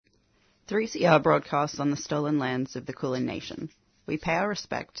3CR broadcasts on the stolen lands of the Kulin Nation. We pay our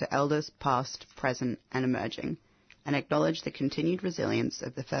respect to elders past, present and emerging, and acknowledge the continued resilience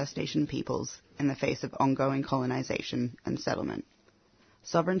of the First Nation peoples in the face of ongoing colonisation and settlement.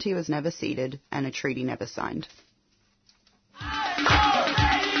 Sovereignty was never ceded and a treaty never signed.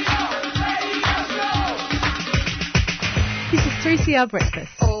 This is 3CR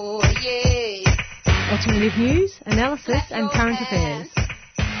Breakfast. Oh, yeah. Alternative news, analysis and current affairs.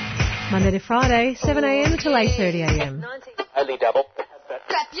 Monday to Friday, 7am till 8:30am. Only double.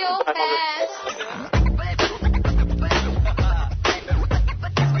 Clap your hands.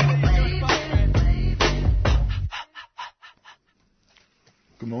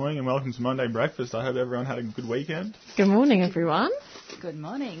 Good morning and welcome to Monday Breakfast. I hope everyone had a good weekend. Good morning, everyone. Good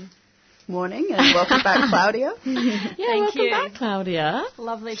morning. Morning and welcome back, Claudia. Welcome back, Claudia.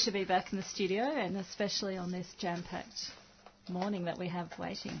 Lovely to be back in the studio, and especially on this jam-packed morning that we have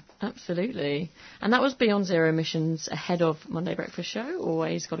waiting. Absolutely. And that was Beyond Zero Emissions ahead of Monday Breakfast Show.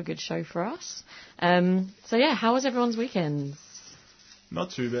 Always got a good show for us. How was everyone's weekends?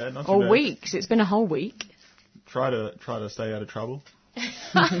 Not too bad. Or weeks. It's been a whole week. Try to stay out of trouble.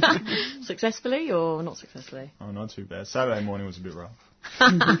 Successfully or not successfully? Oh, not too bad. Saturday morning was a bit rough.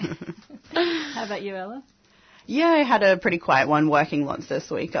 How about you, Ella? Yeah, I had a pretty quiet one, working lots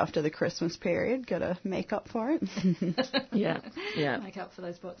this week after the Christmas period. Got to make up for it. Yeah. Make up for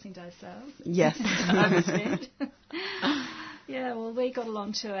those Boxing Day sales. Yes. Overspend. Yeah, well, we got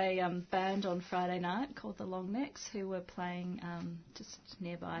along to a band on Friday night called the Long Necks, who were playing just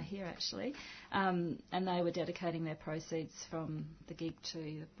nearby here, actually, and they were dedicating their proceeds from the gig to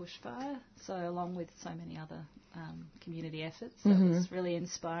the bushfire, so along with so many other community efforts. That was really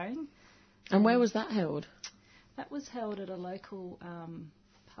inspiring. And where was that held? That was held at a local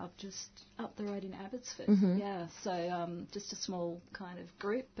pub just up the road in Abbotsford. Yeah, so just a small kind of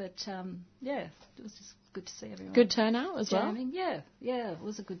group, but it was just good to see everyone. Good turnout as jamming. Well? Yeah, it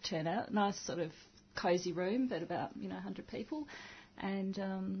was a good turnout. Nice sort of cosy room, but about 100 people, and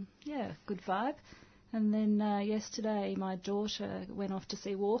good vibe. And then yesterday my daughter went off to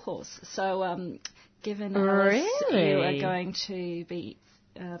see Warhorse. So given Alice, you are going to be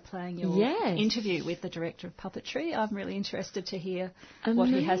playing your interview with the director of puppetry, I'm really interested to hear what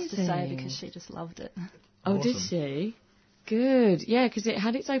he has to say, because she just loved it. Oh, Awesome. did she? Good. Yeah, because it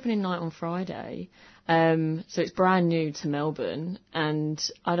had its opening night on Friday. So it's brand new to Melbourne, and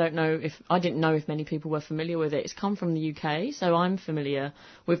I didn't know if many people were familiar with it. It's come from the UK, so I'm familiar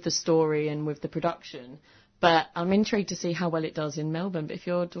with the story and with the production. But I'm intrigued to see how well it does in Melbourne. But if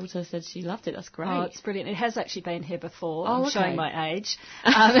your daughter said she loved it, that's great. Oh, it's brilliant. It has actually been here before. Oh, I'm okay. showing my age.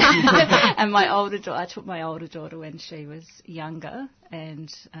 And I took my older daughter when she was younger,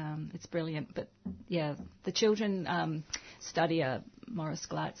 and it's brilliant. But, yeah, the children study a Morris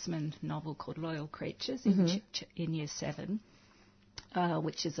Gleitzman novel called Loyal Creatures in Year 7,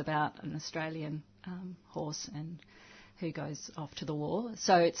 which is about an Australian horse and who goes off to the war.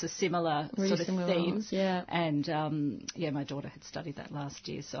 So it's a similar sort of themes. Yeah. And, my daughter had studied that last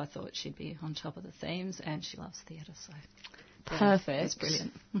year, so I thought she'd be on top of the themes, and she loves theatre, so... Perfect. It's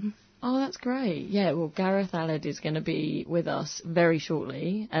brilliant. Oh, that's great. Yeah, well, Gareth Allard is going to be with us very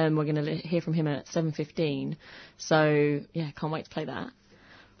shortly. We're going to hear from him at 7:15. So, yeah, can't wait to play that.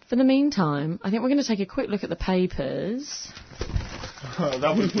 For the meantime, I think we're going to take a quick look at the papers.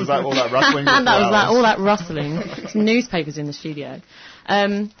 was that all that rustling? All that rustling. Some newspapers in the studio.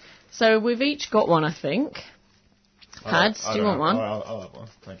 So we've each got one, I think. Pads, do you want one? I'll have one.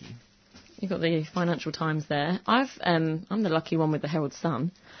 Thank you. You've got the Financial Times there. I'm the lucky one with the Herald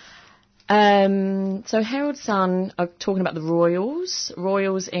Sun. So Herald Sun are talking about the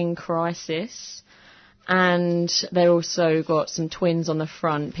Royals in crisis, and they've also got some twins on the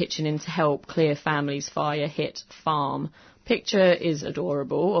front pitching in to help clear family's fire-hit farm. Picture is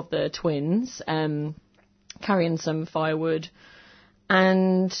adorable of the twins carrying some firewood,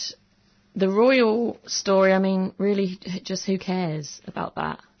 and the royal story, I mean, really, just who cares about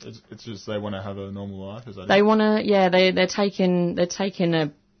that? It's just they want to have a normal life. Is that they it? want to, yeah. They're taking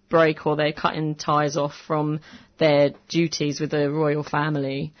a break, or they're cutting ties off from their duties with the royal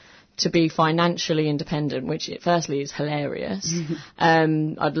family to be financially independent, which firstly is hilarious.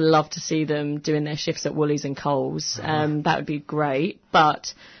 I'd love to see them doing their shifts at Woolies and Coles. That would be great.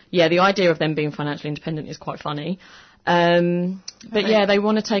 But yeah, the idea of them being financially independent is quite funny. But yeah, they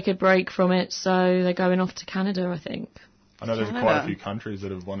want to take a break from it, so they're going off to Canada, I think. I know there's Canada. quite a few countries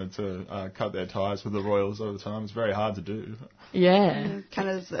that have wanted to cut their ties with the royals over time. It's very hard to do. Yeah.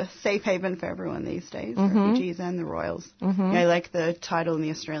 Canada's a safe haven for everyone these days, refugees and the royals. I like the title in the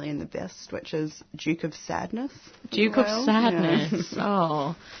Australian the best, which is Duke of Sadness. Duke of Royal. Sadness.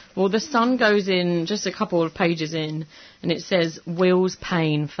 Oh. Well, the Sun goes in just a couple of pages in, and it says, Will's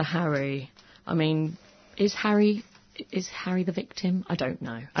pain for Harry. I mean, is Harry the victim? I don't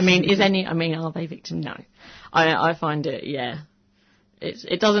know. I mean, are they victim? No. I find it, yeah.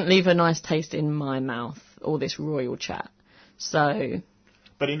 It doesn't leave a nice taste in my mouth, all this royal chat. So...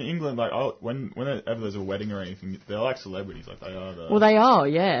 But in England, like, whenever there's a wedding or anything, they're like celebrities. Like, they are the... Well, they are,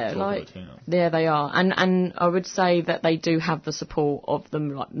 yeah. talk Like, of the town. yeah, they are. And I would say that they do have the support of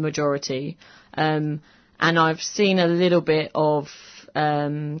the majority. And I've seen a little bit of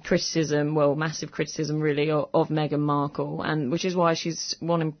criticism, well, massive criticism really, of Meghan Markle, and which is why she's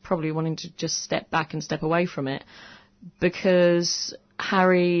probably wanting to just step back and step away from it, because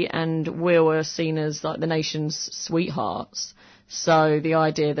Harry and Will are seen as like the nation's sweethearts. So the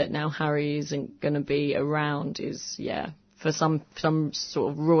idea that now Harry isn't going to be around is, yeah, for some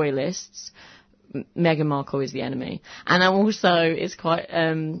sort of royalists, Meghan Markle is the enemy. And also, it's quite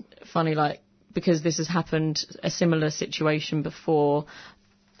funny, like, because this has happened, a similar situation before,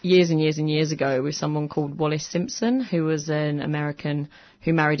 years and years and years ago, with someone called Wallis Simpson, who was an American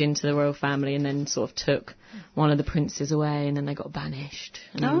who married into the royal family and then sort of took one of the princes away, and then they got banished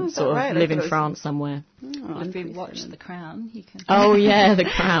and is that sort of right? live in France somewhere. If you watch The Crown, you can Oh yeah, The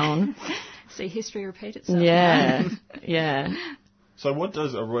Crown. see history repeat itself. Yeah, yeah. So what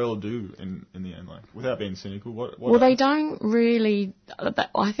does a royal do in the end, like, without being cynical? What Well, they don't really.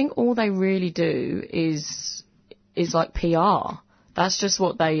 I think all they really do is like PR. That's just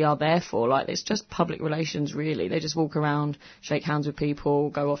what they are there for. Like, it's just public relations, really. They just walk around, shake hands with people,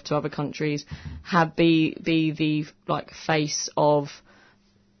 go off to other countries, be the like face of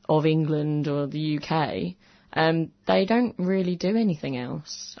England or the UK. They don't really do anything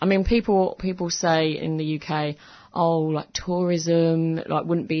else. I mean, people say in the UK, oh, like tourism, like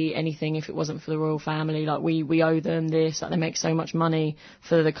wouldn't be anything if it wasn't for the royal family. Like we owe them this. Like they make so much money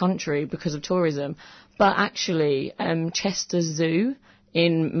for the country because of tourism. But actually, Chester Zoo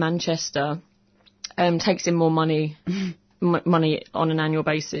in Manchester takes in more money on an annual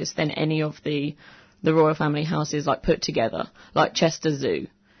basis than any of the royal family houses like put together, like Chester Zoo.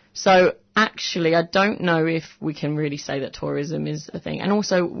 So actually, I don't know if we can really say that tourism is a thing. And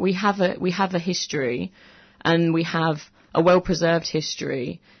also, we have a history, and we have a well-preserved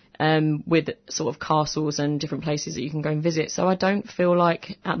history with sort of castles and different places that you can go and visit. So I don't feel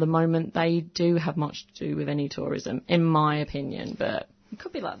like at the moment they do have much to do with any tourism, in my opinion. But It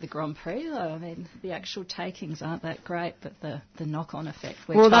could be like the Grand Prix, though. I mean, the actual takings aren't that great, but the knock-on effect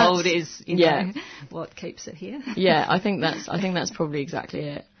we're told is, you know, what keeps it here. Yeah, I think that's probably exactly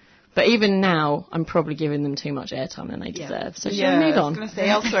it. But even now, I'm probably giving them too much airtime than they deserve. So shall we move on? I was going to say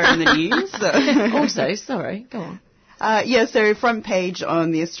elsewhere in the news. Also, sorry, go on. So front page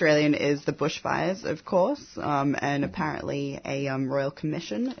on The Australian is the bushfires, of course, and apparently a royal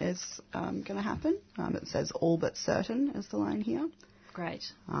commission is going to happen. It says all but certain is the line here. Great.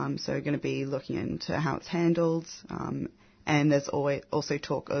 So we're going to be looking into how it's handled, and there's also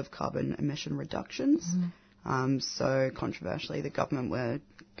talk of carbon emission reductions. So controversially, the government were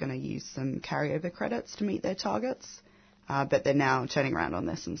going to use some carryover credits to meet their targets. But they're now turning around on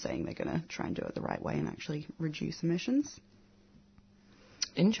this and saying they're going to try and do it the right way and actually reduce emissions.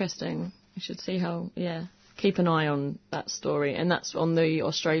 Interesting. We should see how, keep an eye on that story. And that's on the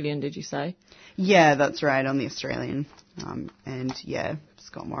Australian, did you say? Yeah, that's right, on the Australian. And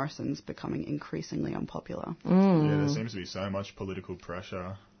Scott Morrison's becoming increasingly unpopular. Yeah, there seems to be so much political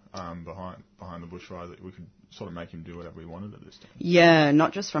pressure behind the bushfire that we could sort of make him do whatever he wanted at this time. Yeah,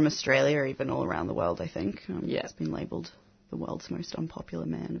 not just from Australia, even all around the world, I think. It's been labelled the world's most unpopular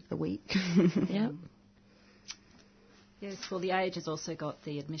man of the week. Yeah. Yes, well, The Age has also got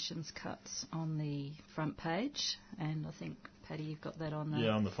the admissions cuts on the front page, and I think, Paddy, you've got that on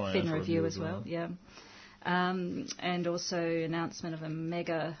the Financial Fin Review as well. Yeah. And also announcement of a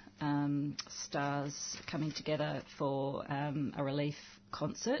mega stars coming together for a relief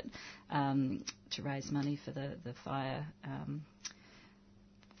concert to raise money for the fire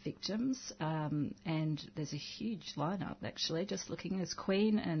victims. And there's a huge lineup, actually, just looking. There's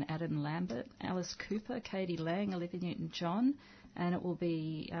Queen and Adam Lambert, Alice Cooper, Katie Lang, Olivia Newton-John, and it will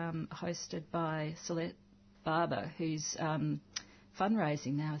be hosted by Celeste Barber, whose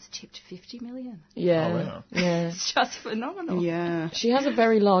fundraising now has tipped 50 million. Yeah. Oh, wow. Yeah. It's just phenomenal. Yeah. She has a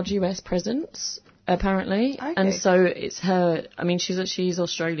very large US presence, apparently. Okay. And so it's her, I mean, she's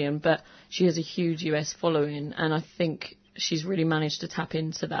Australian, but she has a huge US following. And I think she's really managed to tap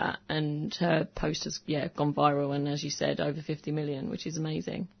into that, and her post has gone viral, and as you said, over 50 million, which is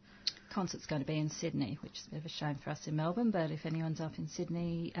amazing. Concert's going to be in Sydney, which is a bit of a shame for us in Melbourne, but if anyone's up in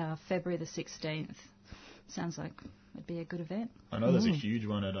Sydney, February the 16th, sounds like it'd be a good event. I know there's a huge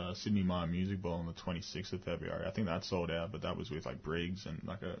one at Sydney Myer Music Bowl on the 26th of February. I think that sold out, but that was with like Briggs and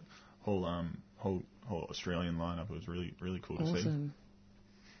like a whole Australian lineup. It was really, really cool to see. Awesome.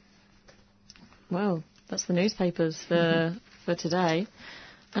 Well, that's the newspapers for today.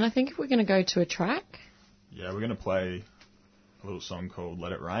 And I think if we're going to go to a track... Yeah, we're going to play a little song called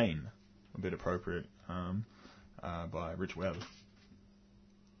Let It Rain, a bit appropriate, by Rich Webb.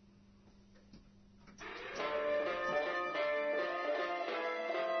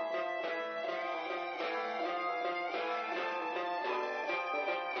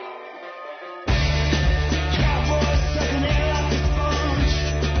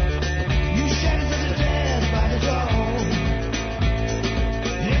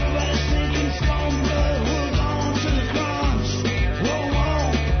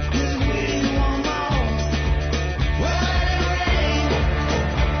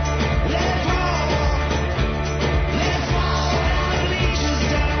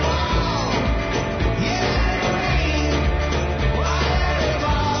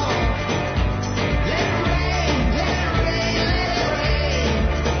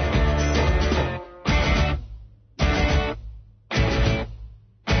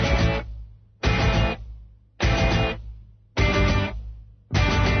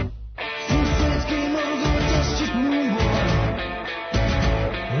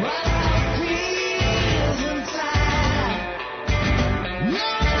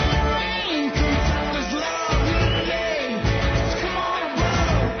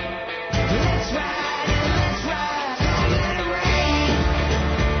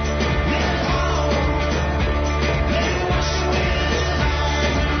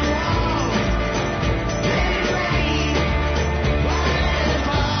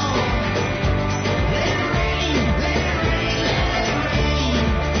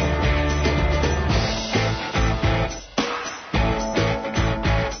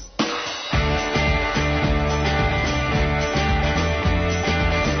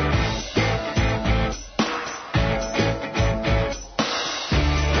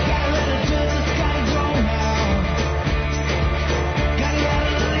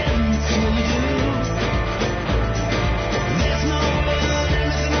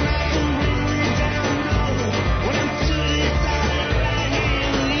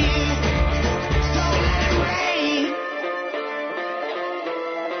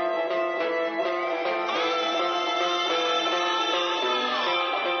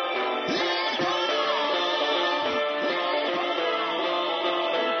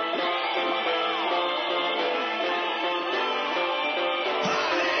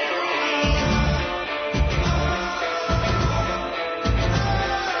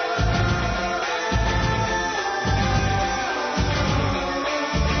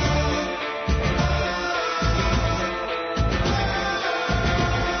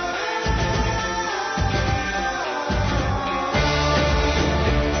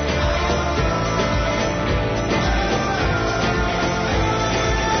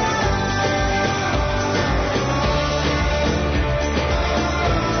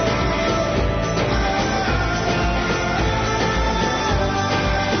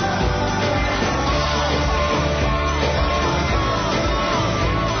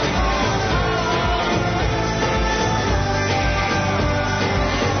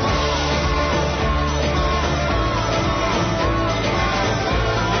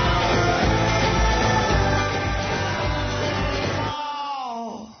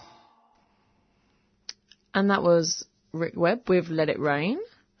 And that was Rick Webb with Let It Rain.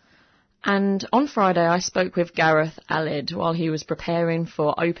 And on Friday, I spoke with Gareth Aled while he was preparing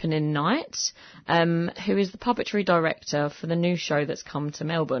for opening night, who is the puppetry director for the new show that's come to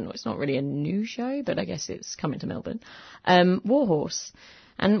Melbourne. Well, it's not really a new show, but I guess it's coming to Melbourne. Warhorse.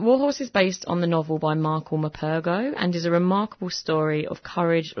 And Warhorse is based on the novel by Michael Morpurgo and is a remarkable story of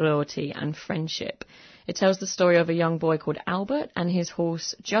courage, loyalty and friendship. It tells the story of a young boy called Albert and his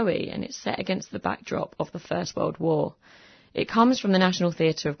horse Joey, and it's set against the backdrop of the First World War. It comes from the National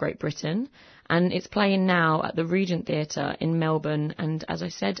Theatre of Great Britain, and it's playing now at the Regent Theatre in Melbourne, and as I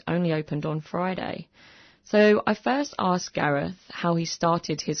said, only opened on Friday. So I first asked Gareth how he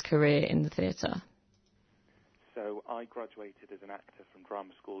started his career in the theatre. So I graduated as an actor from drama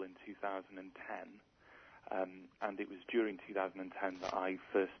school in 2010, and it was during 2010 that I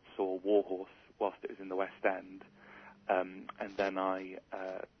first saw Warhorse whilst it was in the West End, and then I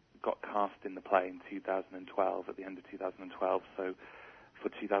got cast in the play in 2012, at the end of 2012. So for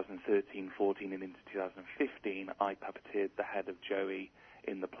 2013, 14, and into 2015, I puppeteered the head of Joey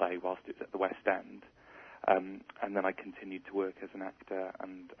in the play whilst it's at the West End. And then I continued to work as an actor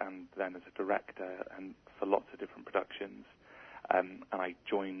and then as a director and for lots of different productions. And I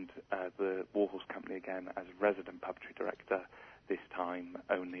joined the Warhorse Company again as a resident puppetry director, this time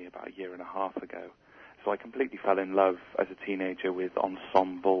only about a year and a half ago. So I completely fell in love as a teenager with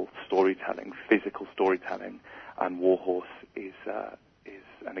ensemble storytelling, physical storytelling, and Warhorse is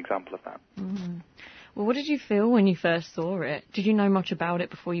an example of that. Mm-hmm. Well, what did you feel when you first saw it? Did you know much about it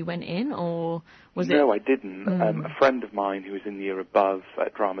before you went in, or was it... No, I didn't. A friend of mine who was in the year above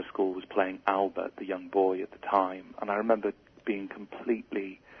at drama school was playing Albert, the young boy, at the time, and I remember being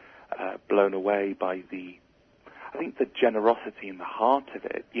completely blown away by the generosity and the heart of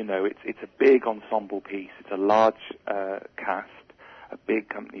it. You know, it's a big ensemble piece. It's a large cast, a big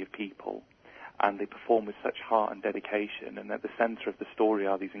company of people, and they perform with such heart and dedication. And at the centre of the story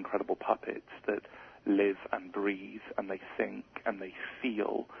are these incredible puppets that live and breathe, and they think and they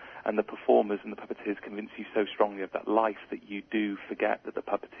feel. And the performers and the puppeteers convince you so strongly of that life that you do forget that the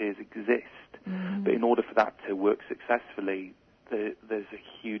puppeteers exist. Mm. But in order for that to work successfully, there's a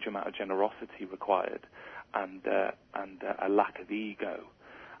huge amount of generosity required and a lack of ego.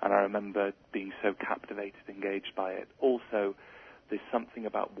 And I remember being so captivated, engaged by it. Also, there's something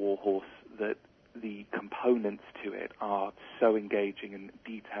about Warhorse that the components to it are so engaging and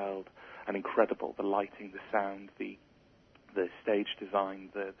detailed and incredible. The lighting, the sound, the stage design,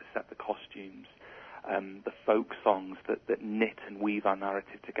 the set, the costumes, the folk songs that knit and weave our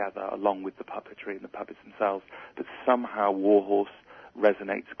narrative together along with the puppetry and the puppets themselves, that somehow Warhorse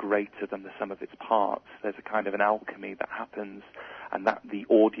resonates greater than the sum of its parts. There's a kind of an alchemy that happens, and that the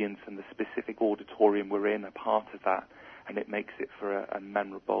audience and the specific auditorium we're in are part of that, and it makes it for a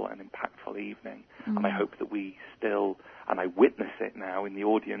memorable and impactful evening. Mm. And I hope that we still, and I witness it now in the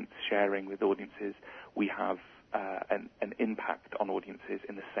audience, sharing with audiences, we have an impact on audiences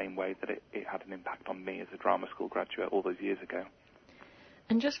in the same way that it had an impact on me as a drama school graduate all those years ago.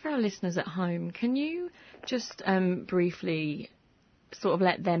 And just for our listeners at home, can you just briefly sort of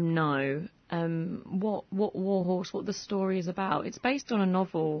let them know what Warhorse, what the story is about? It's based on a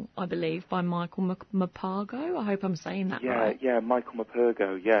novel, I believe, by Michael Morpurgo. I hope I'm saying that right. Yeah, Michael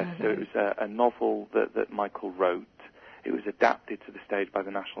Morpurgo, yes. Okay. So it was a novel that Michael wrote. It was adapted to the stage by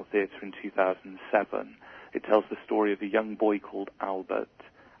the National Theatre in 2007. It tells the story of a young boy called Albert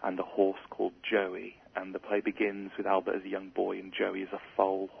and a horse called Joey. And the play begins with Albert as a young boy and Joey as a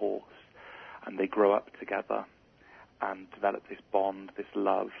foal horse. And they grow up together and develop this bond, this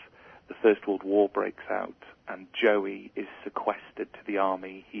love. The First World War breaks out, and Joey is sequestered to the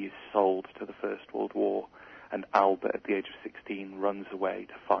army. He is sold to the First World War, and Albert, at the age of 16, runs away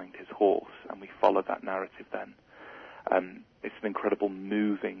to find his horse, and we follow that narrative then. It's an incredible,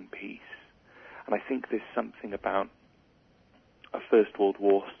 moving piece, and I think there's something about a First World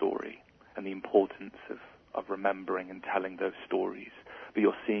War story and the importance of remembering and telling those stories, but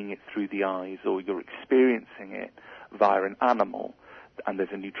you're seeing it through the eyes, or you're experiencing it via an animal, and there's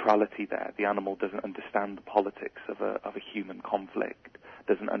a neutrality there. The animal doesn't understand the politics of a human conflict,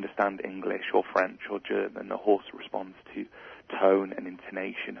 doesn't understand English or French or German. The horse responds to tone and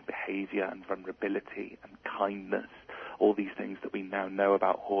intonation and behavior and vulnerability and kindness, all these things that we now know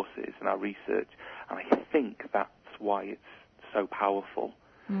about horses in our research, and I think that's why it's so powerful.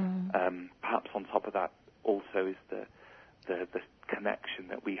 Perhaps on top of that also is the connection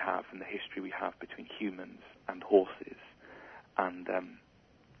that we have and the history we have between humans and horses, and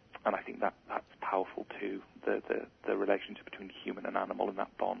I think that's powerful too, the relationship between human and animal and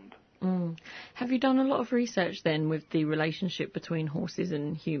that bond. Have you done a lot of research then with the relationship between horses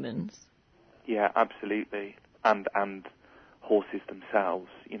and humans? Yeah, absolutely, and horses themselves.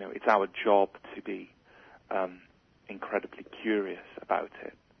 You know, it's our job to be incredibly curious about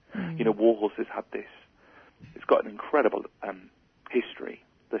it. You know, Warhorse has had this. It's got an incredible history,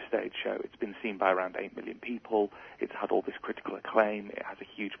 the stage show. It's been seen by around 8 million people. It's had all this critical acclaim. It has a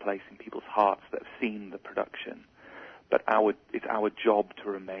huge place in people's hearts that have seen the production. But it's our job to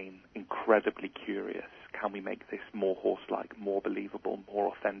remain incredibly curious. Can we make this more horse-like, more believable,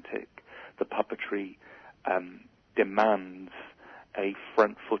 more authentic? The puppetry demands a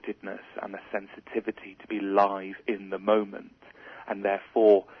front-footedness and a sensitivity to be live in the moment, and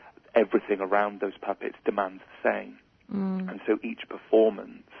therefore everything around those puppets demands the same. And so each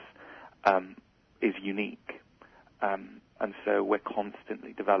performance is unique. And so we're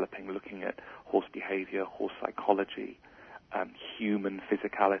constantly developing, looking at horse behavior, horse psychology, human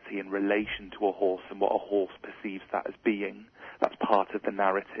physicality in relation to a horse and what a horse perceives that as being. That's part of the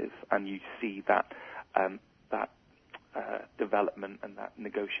narrative, and you see that development and that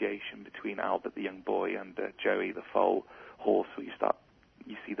negotiation between Albert, the young boy, and Joey, the foal horse, where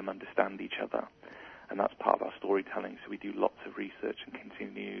you see them understand each other, and that's part of our storytelling. So we do lots of research and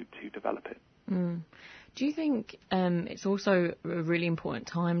continue to develop it. Do you think it's also a really important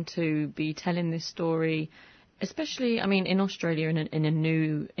time to be telling this story, especially, I mean, in Australia, in a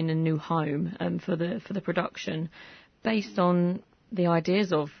new home for the production, based on the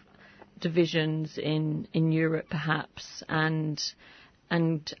ideas of divisions in Europe, perhaps, and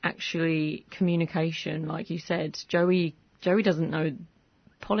actually communication, like you said. Joey doesn't know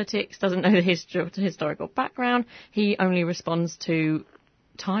politics, doesn't know the historical background. He only responds to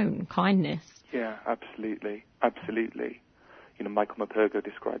tone, kindness. Yeah, absolutely. You know, Michael Morpurgo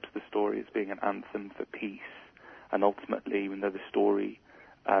describes the story as being an anthem for peace, and ultimately, even though the story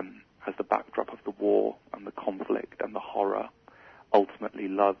has the backdrop of the war and the conflict and the horror, ultimately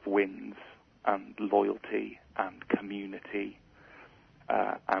love wins, and loyalty and community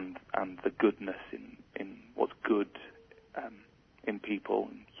and the goodness in what's good in people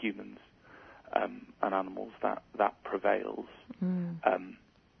and humans and animals, that prevails.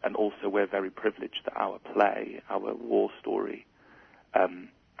 And also we're very privileged that our play, our war story,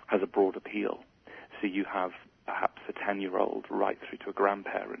 has a broad appeal. So you have perhaps a 10-year-old right through to a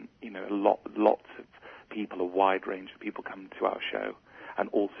grandparent, you know, lots of people, a wide range of people come to our show, and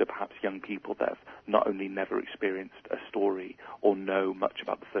also perhaps young people that have not only never experienced a story or know much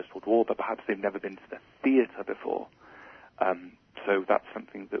about the First World War, but perhaps they've never been to the theatre before. So that's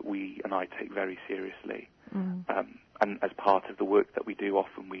something that we and I take very seriously. And as part of the work that we do,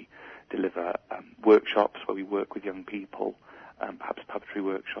 often we deliver workshops where we work with young people, perhaps puppetry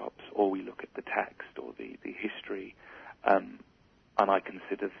workshops, or we look at the text or the history. And I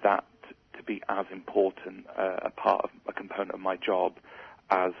consider that to be as important a component of my job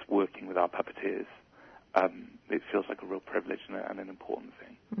as working with our puppeteers. It feels like a real privilege and an important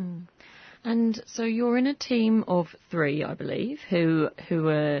thing. And so you're in a team of 3, I believe, who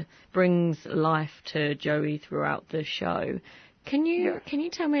brings life to Joey throughout the show. Can you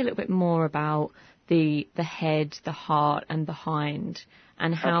tell me a little bit more about the head, the heart, and the hind,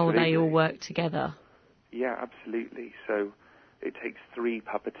 and how they all work together? Yeah, absolutely. So it takes 3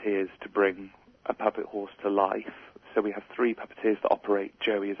 puppeteers to bring a puppet horse to life. So we have 3 puppeteers that operate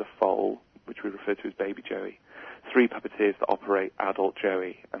Joey as a foal, which we refer to as baby Joey, 3 puppeteers that operate adult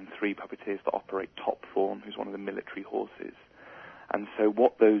Joey, and 3 puppeteers that operate Topthorn, who's one of the military horses. And so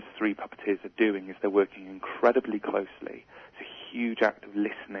what those 3 puppeteers are doing is they're working incredibly closely. It's a huge act of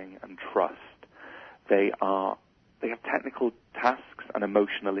listening and trust. They have technical tasks and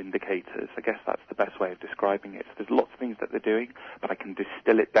emotional indicators. I guess that's the best way of describing it. So there's lots of things that they're doing, but I can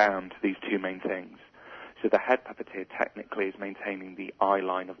distill it down to these 2 main things. So the head puppeteer technically is maintaining the eye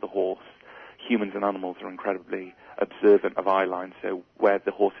line of the horse. Humans and animals are incredibly observant of eye line, so where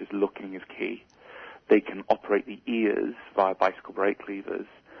the horse is looking is key. They can operate the ears via bicycle brake levers,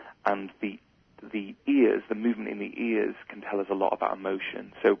 and the ears, the movement in the ears can tell us a lot about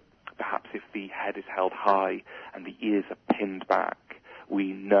emotion. So perhaps if the head is held high and the ears are pinned back,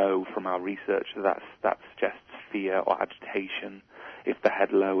 we know from our research that suggests fear or agitation. If the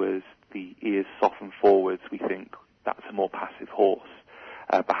head lowers, the ears soften forwards, we think that's a more passive horse.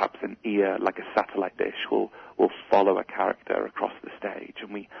 Perhaps an ear, like a satellite dish, will follow a character across the stage,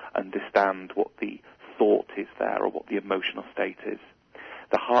 and we understand what the thought is there or what the emotional state is.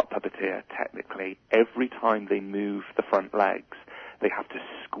 The heart puppeteer, technically, every time they move the front legs, they have to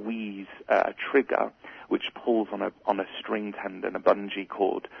squeeze a trigger which pulls on a string tendon, a bungee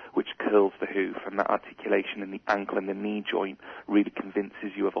cord, which curls the hoof, and that articulation in the ankle and the knee joint really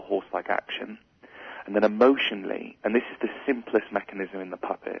convinces you of a horse-like action. And then emotionally, and this is the simplest mechanism in the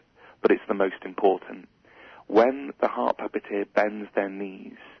puppet, but it's the most important, when the heart puppeteer bends their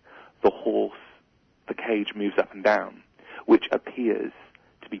knees, the cage moves up and down, which appears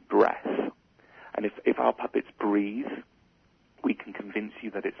to be breath. And if our puppets breathe, we can convince you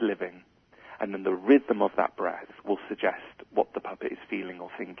that it's living. And then the rhythm of that breath will suggest what the puppet is feeling or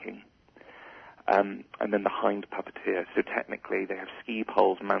thinking. And then the hind puppeteer, so technically they have ski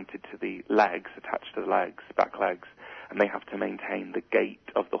poles mounted to the legs, attached to the legs, back legs, and they have to maintain the gait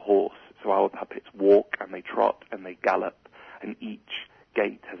of the horse. So our puppets walk and they trot and they gallop, and each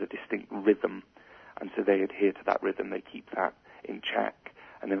gait has a distinct rhythm, and so they adhere to that rhythm, they keep that in check.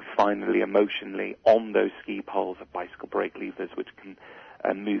 And then finally, emotionally, on those ski poles are bicycle brake levers, which can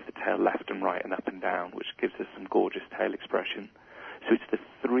move the tail left and right and up and down, which gives us some gorgeous tail expression. So it's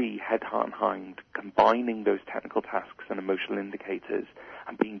the 3 head, heart, and hind combining those technical tasks and emotional indicators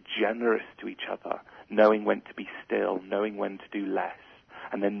and being generous to each other, knowing when to be still, knowing when to do less,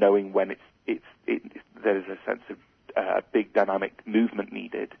 and then knowing when there's a sense of big dynamic movement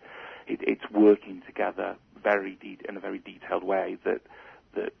needed. It's working together in a very detailed way that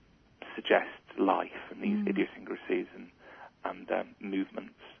suggests life and these idiosyncrasies and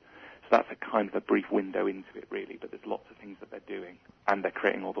movements. So that's a kind of a brief window into it, really, but there's lots of things that they're doing, and they're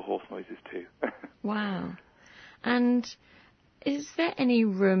creating all the horse noises too. Wow. And is there any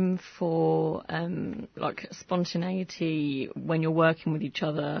room for like spontaneity when you're working with each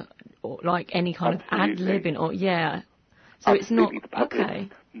other, or like any kind of ad-libbing? Or so Absolutely. it's not okay.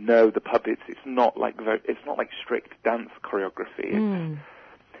 No, the puppets. It's not like strict dance choreography.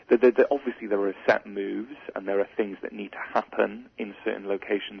 Obviously, there are set moves, and there are things that need to happen in certain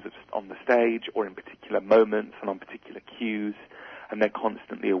locations on the stage, or in particular moments and on particular cues, and they're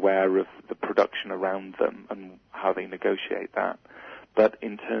constantly aware of the production around them and how they negotiate that. But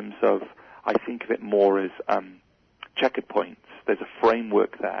in terms of, I think of it more as checkered points. There's a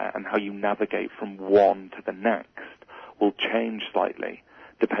framework there, and how you navigate from one to the next will change slightly,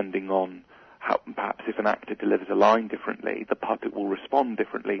 depending on how, perhaps if an actor delivers a line differently, the puppet will respond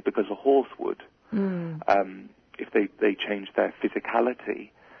differently because a horse would. If they change their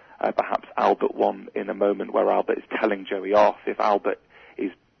physicality, perhaps Albert won in a moment where Albert is telling Joey off. If Albert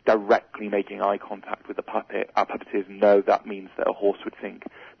is directly making eye contact with the puppet, our puppeteers know that means that a horse would think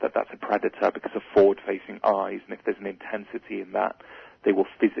that that's a predator because of forward-facing eyes, and if there's an intensity in that, they will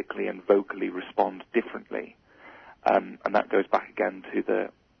physically and vocally respond differently. And that goes back again to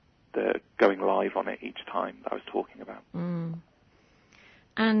the going live on it each time that I was talking about.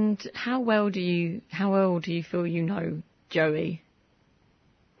 And how well do you feel you know Joey?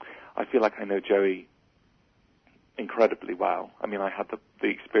 I feel like I know Joey incredibly well. I mean, I had the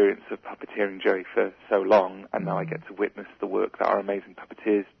experience of puppeteering Joey for so long, and now I get to witness the work that our amazing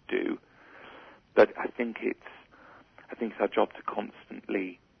puppeteers do. But I think it's our job to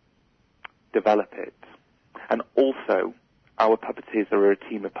constantly develop it. And also, our puppeteers are a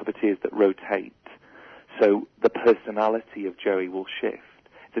team of puppeteers that rotate, so the personality of Joey will shift.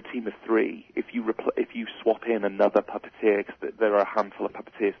 It's a team of three. If you swap in another puppeteer, because there are a handful of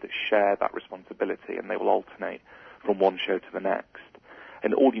puppeteers that share that responsibility, and they will alternate from one show to the next.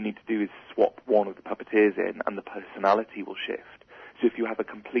 And all you need to do is swap one of the puppeteers in, and the personality will shift. So if you have a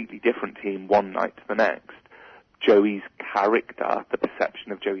completely different team one night to the next, Joey's character, the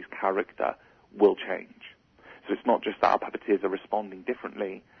perception of Joey's character, will change. So it's not just that our puppeteers are responding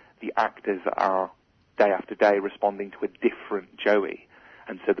differently, the actors are, day after day, responding to a different Joey.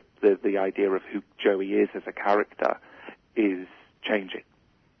 And so the idea of who Joey is as a character is changing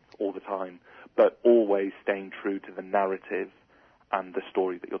all the time, but always staying true to the narrative and the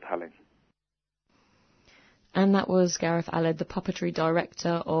story that you're telling. And that was Gareth Aled, the puppetry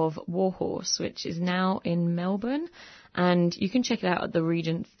director of Warhorse, which is now in Melbourne. And you can check it out at the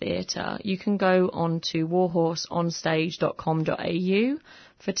Regent Theatre. You can go on to warhorseonstage.com.au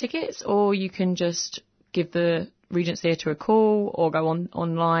for tickets, or you can just give the Regent Theatre a call, or go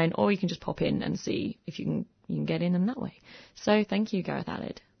online, or you can just pop in and see if you can get in them that way. So thank you, Gareth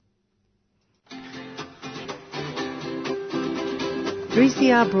Aled.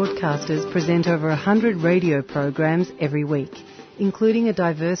 3CR broadcasters present over 100 radio programs every week, including a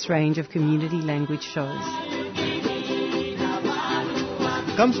diverse range of community language shows.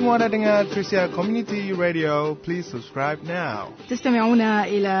 Kamu semua dengar 3CR Community Radio. Please subscribe now. تستمعون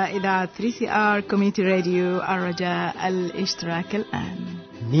إلى إذاعة 3CR Community Radio الرجاء الاشتراك الآن.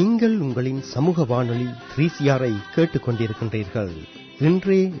 நீங்கள் உங்களின் சமூக வானொலி 3CR-ஐ கேட்டுக்கொண்டிருக்கின்றீர்கள்.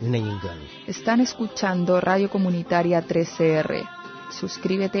 இன்றே இணையுங்கள். Están escuchando Radio Comunitaria 3CR.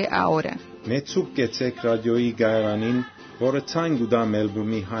 Suscríbete ahora. Մեծուկ կեցեք ռադիոյի գայարանին, որը ցայն գուտա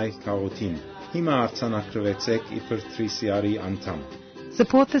Մելբուրնի հայ քաղաքին։ Հիմա արձանագրվեցեք իբր 3CR-ի անդամ։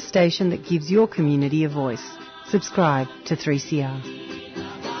 Support the station that gives your community a voice. Subscribe to 3CR.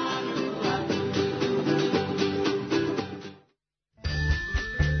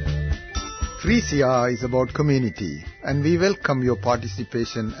 .3CR is about community, and we welcome your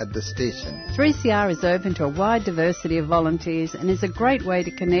participation at the station. 3CR is open to a wide diversity of volunteers and is a great way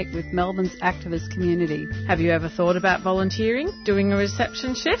to connect with Melbourne's activist community. Have you ever thought about volunteering, doing a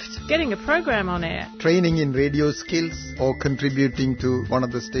reception shift, getting a program on air, training in radio skills, or contributing to one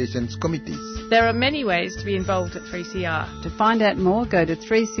of the station's committees? There are many ways to be involved at 3CR. To find out more, go to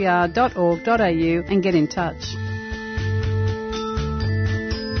 3cr.org.au and get in touch.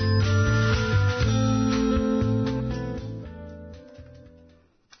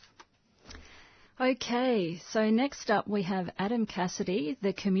 Okay, so next up we have Adam Cassidy,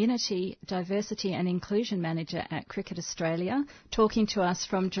 the Community Diversity and Inclusion Manager at Cricket Australia, talking to us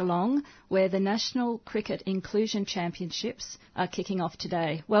from Geelong, where the National Cricket Inclusion Championships are kicking off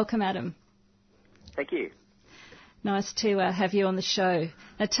today. Welcome, Adam. Thank you. Nice to have you on the show.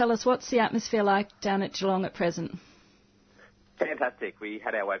 Now tell us, what's the atmosphere like down at Geelong at present? Fantastic. We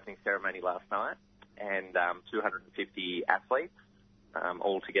had our opening ceremony last night, and 250 athletes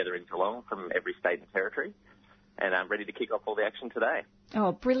all together in Geelong from every state and territory, and I'm ready to kick off all the action today.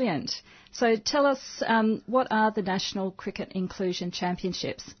 Oh, brilliant. So tell us, what are the National Cricket Inclusion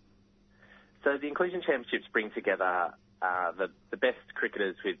Championships? So the Inclusion Championships bring together the best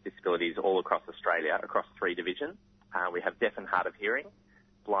cricketers with disabilities all across Australia, across 3 divisions. We have deaf and hard of hearing,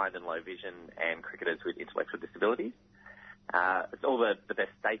 blind and low vision, and cricketers with intellectual disabilities. It's all the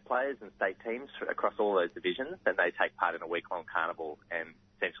best state players and state teams across all those divisions, and they take part in a week-long carnival, and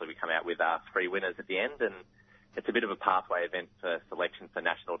essentially we come out with 3 winners at the end, and it's a bit of a pathway event for selection for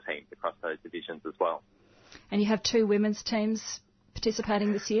national teams across those divisions as well. And you have 2 women's teams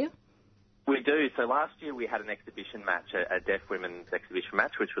participating this year? We do. So last year we had an exhibition match, a deaf women's exhibition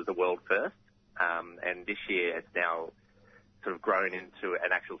match, which was the world first, and this year it's now sort of grown into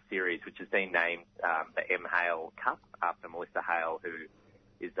an actual series, which has been named the M. Hale Cup after Melissa Hale, who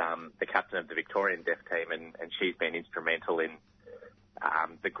is the captain of the Victorian deaf team, and she's been instrumental in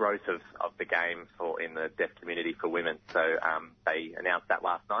the growth of the game in the deaf community for women. So they announced that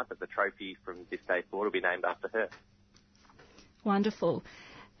last night, that the trophy from this day forward will be named after her. Wonderful.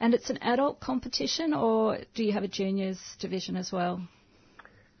 And it's an adult competition, or do you have a juniors division as well?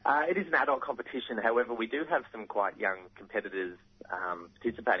 It is an adult competition. However, we do have some quite young competitors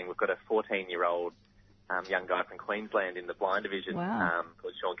participating. We've got a 14-year-old young guy from Queensland in the blind division,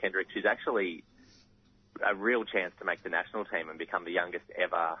 called Sean Kendricks, who's actually a real chance to make the national team and become the youngest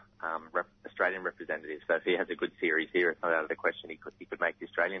ever Australian representative. So if he has a good series here, it's not out of the question he could make the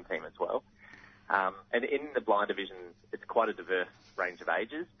Australian team as well. And in the blind division, it's quite a diverse range of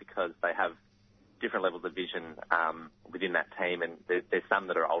ages, because they have different levels of vision within that team, and there's some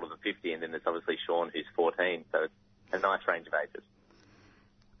that are older than 50, and then there's obviously Sean, who's 14, so it's a nice range of ages.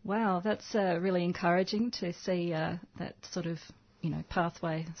 Wow, that's really encouraging to see that sort of,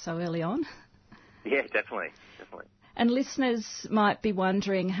 pathway so early on. Yeah, definitely. And listeners might be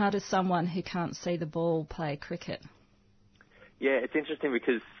wondering, how does someone who can't see the ball play cricket? Yeah, it's interesting,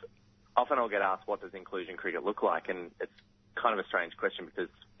 because often I'll get asked, what does inclusion cricket look like? And it's kind of a strange question, because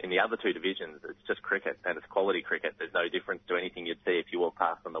in the other 2 divisions, it's just cricket, and it's quality cricket. There's no difference to anything you'd see if you walked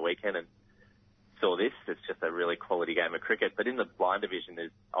past on the weekend and saw this. It's just a really quality game of cricket. But in the blind division,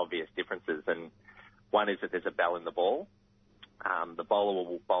 there's obvious differences, and one is that there's a bell in the ball. The bowler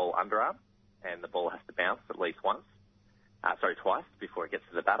will bowl underarm, and the ball has to bounce at least twice before it gets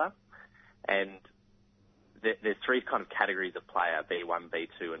to the batter. And there's 3 kind of categories of player, B1,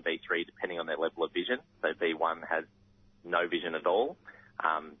 B2 and B3, depending on their level of vision. So B1 has no vision at all,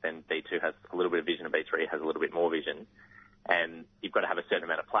 then B2 has a little bit of vision, and B3 has a little bit more vision. And you've got to have a certain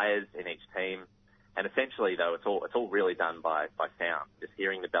amount of players in each team. And essentially, though, it's all really done by sound, just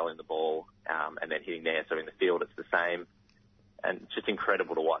hearing the bell in the ball, and then hitting there. So in the field, it's the same. And it's just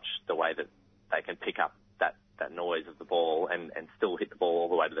incredible to watch the way that they can pick up that noise of the ball and still hit the ball all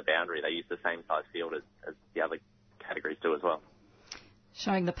the way to the boundary. They use the same size field as the other categories do as well.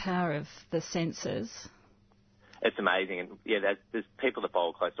 Showing the power of the senses. It's amazing. And yeah, there's people that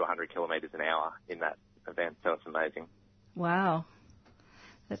bowl close to 100 kilometres an hour in that event, so it's amazing. Wow.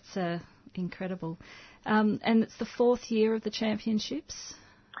 That's incredible. And it's the 4th year of the championships?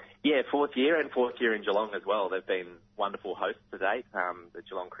 Yeah, 4th year, and 4th year in Geelong as well. They've been wonderful hosts to date. The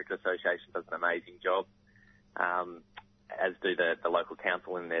Geelong Cricket Association does an amazing job, as do the local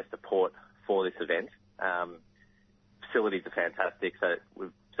council in their support for this event. Facilities are fantastic, so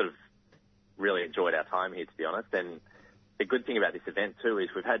we've sort of really enjoyed our time here, to be honest. And the good thing about this event too is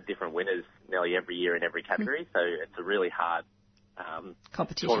we've had different winners nearly every year in every category, so it's a really hard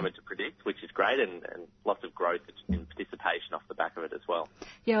tournament to predict, which is great, and lots of growth in participation off the back of it as well.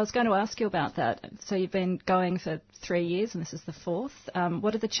 Yeah, I was going to ask you about that. So you've been going for 3 years, and this is the 4th.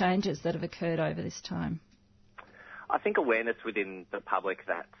 What are the changes that have occurred over this time? I think awareness within the public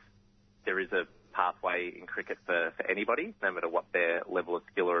that there is a pathway in cricket for anybody, no matter what their level of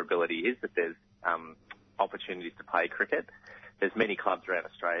skill or ability is, that there's opportunities to play cricket. There's many clubs around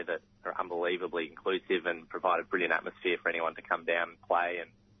Australia that are unbelievably inclusive and provide a brilliant atmosphere for anyone to come down and play.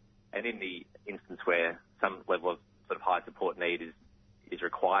 And in the instance where some level of sort of high support need is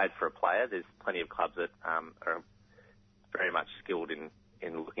required for a player, there's plenty of clubs that are very much skilled in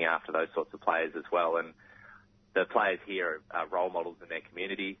looking after those sorts of players as well. And the players here are role models in their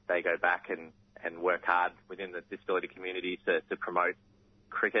community. They go back and and work hard within the disability community to promote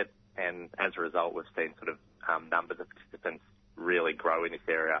cricket. And as a result, we've seen sort of numbers of participants really grow in this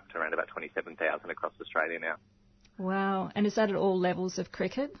area up to around about 27,000 across Australia now. Wow. And is that at all levels of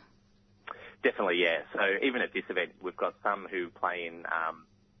cricket? Definitely, yeah. So even at this event, we've got some who play in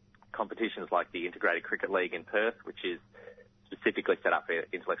competitions like the Integrated Cricket League in Perth, which is specifically set up for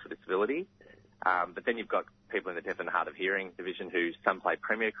intellectual disability. But then you've got people in the deaf and hard of hearing division who some play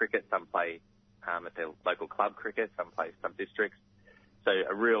Premier Cricket, some play at their local club cricket, some play sub-districts. So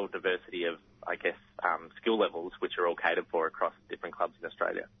a real diversity of, I guess, skill levels, which are all catered for across different clubs in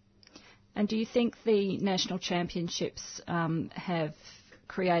Australia. And do you think the national championships have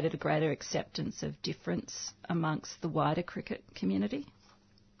created a greater acceptance of difference amongst the wider cricket community?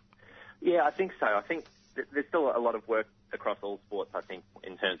 Yeah, I think so. I think there's still a lot of work across all sports, I think,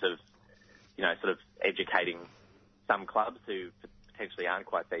 in terms of, sort of educating some clubs who potentially aren't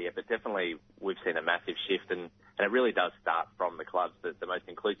quite there yet. But definitely we've seen a massive shift, and it really does start from the clubs. The most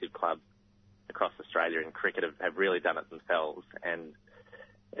inclusive clubs across Australia in cricket have really done it themselves, and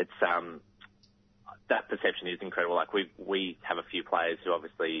it's that perception is incredible. Like we have a few players who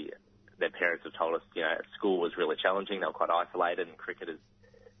obviously their parents have told us, at school was really challenging. They were quite isolated, and cricket has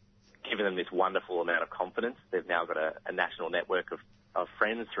given them this wonderful amount of confidence. They've now got a national network of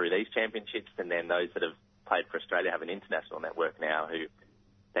friends through these championships, and then those that have played for Australia have an international network now who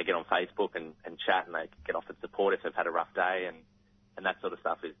they get on Facebook and chat, and they get offered support if they've had a rough day, and that sort of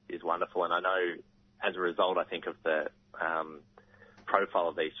stuff is wonderful. And I know as a result, I think, of the profile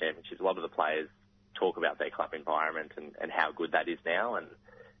of these championships, a lot of the players talk about their club environment and how good that is now, and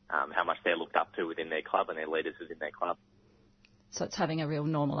how much they're looked up to within their club and their leaders within their club. So it's having a real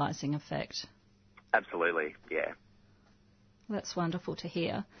normalising effect. Absolutely, yeah. That's wonderful to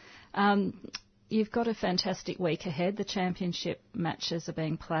hear. You've got a fantastic week ahead. The championship matches are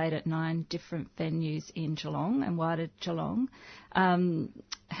being played at 9 different venues in Geelong and wider Geelong.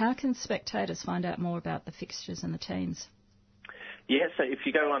 How can spectators find out more about the fixtures and the teams? Yeah, so if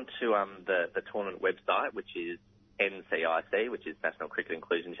you go onto the tournament website, which is NCIC, which is National Cricket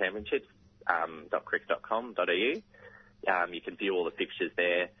Inclusion Championships, .cricket.com.au, you can view all the fixtures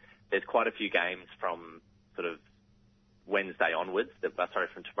there. There's quite a few games from sort of Wednesday onwards,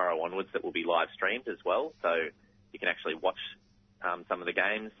 from tomorrow onwards, that will be live streamed as well. So you can actually watch some of the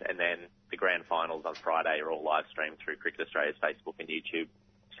games, and then the grand finals on Friday are all live streamed through Cricket Australia's Facebook and YouTube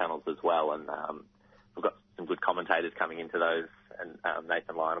channels as well. And we've got some good commentators coming into those, and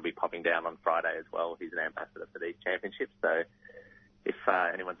Nathan Lyon will be popping down on Friday as well. He's an ambassador for these championships, so if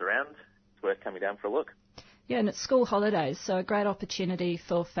anyone's around, it's worth coming down for a look. Yeah, and it's school holidays, so a great opportunity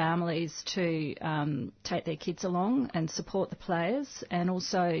for families to take their kids along and support the players, and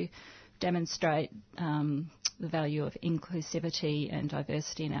also demonstrate the value of inclusivity and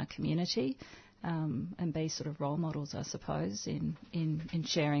diversity in our community, and be sort of role models, I suppose, in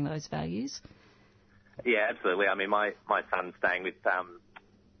sharing those values. Yeah, absolutely. I mean, my son's staying with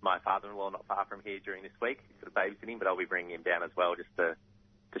my father-in-law not far from here during this week. He's sort of babysitting, but I'll be bringing him down as well, just to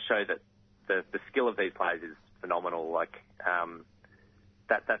show that the skill of these players is phenomenal. Like,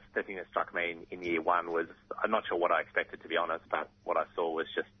 that's the thing that struck me in year one was, I'm not sure what I expected, to be honest, but what I saw was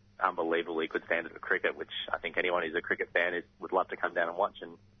just unbelievably good standard of cricket, which I think anyone who's a cricket fan would love to come down and watch.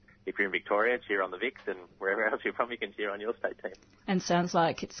 And if you're in Victoria, cheer on the Vics, and wherever else you're from, you can cheer on your state team. And sounds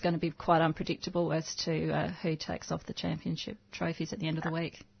like it's going to be quite unpredictable as to who takes off the championship trophies at the end of the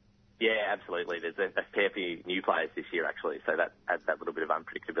week. Yeah, absolutely. There's a fair few new players this year, actually, so that adds that little bit of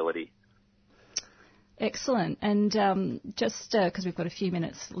unpredictability. Excellent. And just because we've got a few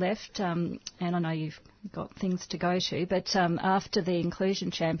minutes left, and I know you've got things to go to, but after the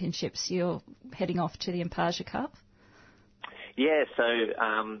Inclusion Championships, you're heading off to the Impaja Cup? Yeah, so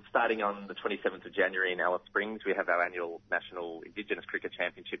starting on the 27th of January in Alice Springs, we have our annual National Indigenous Cricket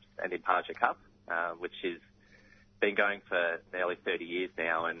Championships and Impaja Cup, which has been going for nearly 30 years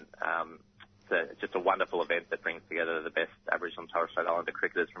now, and it's just a wonderful event that brings together the best Aboriginal and Torres Strait Islander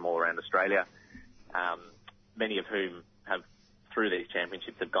cricketers from all around Australia. Many of whom have, through these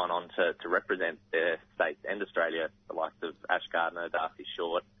championships, have gone on to represent their states and Australia, the likes of Ash Gardner, Darcy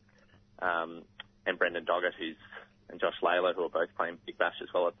Short, and Brendan Doggett, and Josh Layla, who are both playing Big Bash as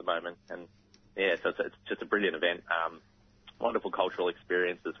well at the moment. And yeah, so it's just a brilliant event, wonderful cultural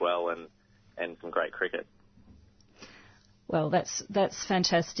experience as well, and some great cricket. Well, that's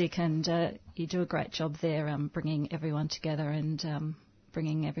fantastic, and you do a great job there, bringing everyone together and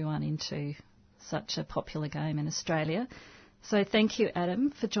bringing everyone into such a popular game in Australia. So thank you,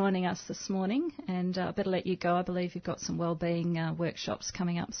 Adam, for joining us this morning, and I better let you go. I believe you've got some wellbeing workshops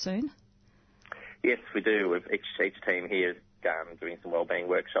coming up soon. Yes, we do. Each team here is doing some wellbeing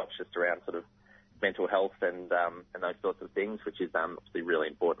workshops just around sort of mental health and those sorts of things, which is obviously really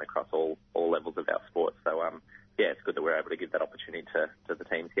important across all levels of our sport. So, it's good that we're able to give that opportunity to the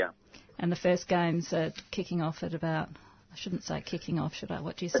teams here. And the first games are kicking off at about, I shouldn't say kicking off, should I?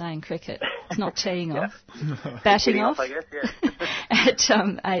 What do you say in cricket? It's not teeing off. Batting off, I guess, at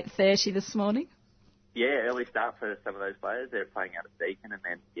 8:30 this morning. Yeah, early start for some of those players. They're playing out at Deakin, and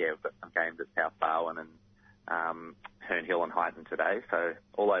then, we've got some games at South Barwon and Herne Hill and Highton today, so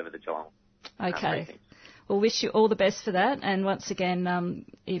all over the Geelong. Okay. We'll wish you all the best for that. And once again,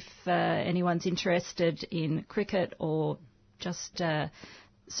 if anyone's interested in cricket or just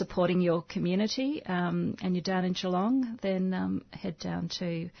supporting your community and you're down in Geelong, then head down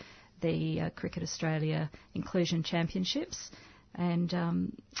to the Cricket Australia Inclusion Championships. And,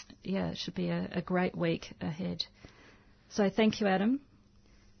 it should be a great week ahead. So thank you, Adam.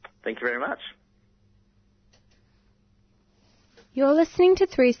 Thank you very much. You're listening to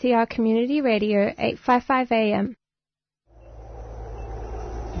 3CR Community Radio, 855 AM.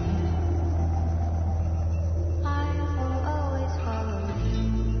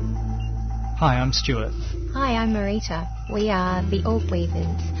 Hi, I'm Stuart. Hi, I'm Marita. We are the Orb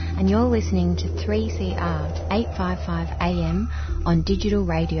Weavers, and you're listening to 3CR, 855 AM on digital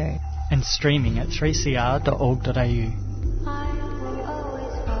radio. And streaming at 3cr.org.au.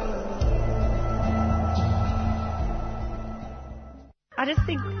 I just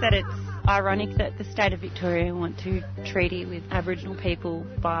think that it's ironic that the state of Victoria want to treaty with Aboriginal people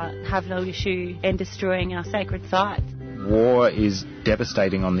but have no issue in destroying our sacred sites. War is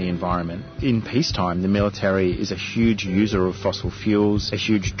devastating on the environment. In peacetime, the military is a huge user of fossil fuels, a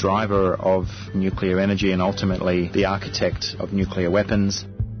huge driver of nuclear energy, and ultimately the architect of nuclear weapons.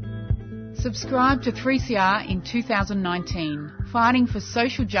 Subscribe to 3CR in 2019, fighting for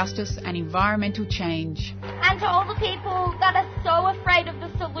social justice and environmental change. And to all the people that are so afraid of the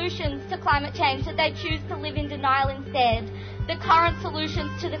solutions to climate change that they choose to live in denial instead, the current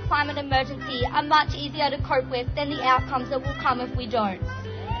solutions to the climate emergency are much easier to cope with than the outcomes that will come if we don't.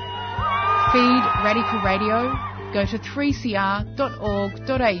 Feed Radical Radio. Go to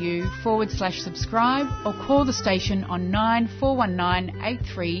 3cr.org.au/subscribe or call the station on 9419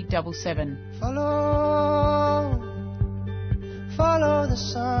 8377. Follow the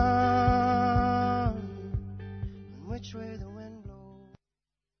sun, which way the wind blows.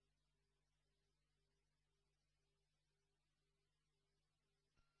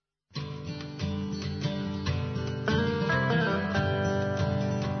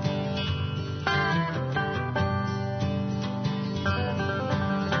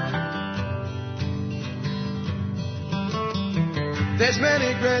 There's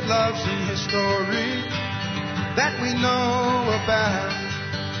many great loves in history that we know about,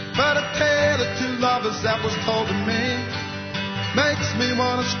 but a tale of two lovers that was told to me makes me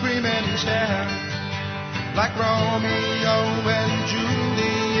want to scream and shout, like Romeo and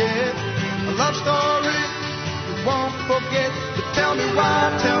Juliet, a love story you won't forget. But tell me why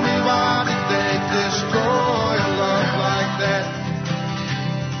did they destroy a love like that?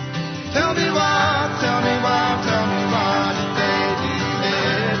 Tell me why did they do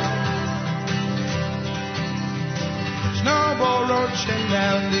that? Snowball Roach and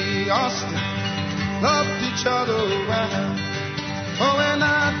Andy Austin loved each other well. Oh, and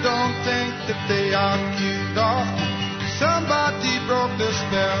I don't think that they argued often. Somebody broke the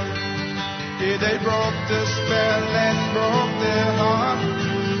spell. Yeah, they broke the spell and broke their heart.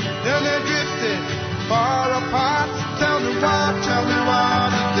 Then they drifted far apart. Tell me why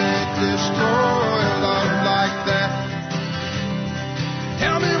did they destroy a love like that?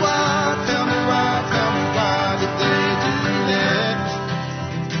 Tell me why did they do that?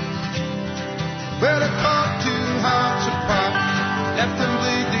 Well, they caught two hearts apart, left them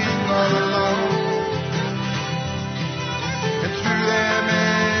bleeding all alone, and threw them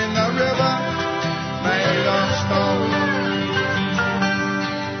in the river made of stone.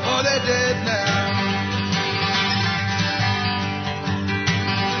 Oh, they're dead now.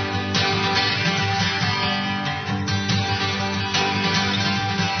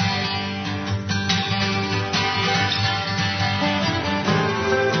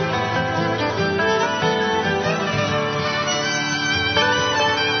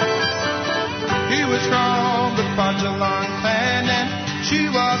 Pajalong clan, and she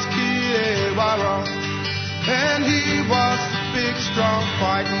was Kiewara, and he was a big, strong,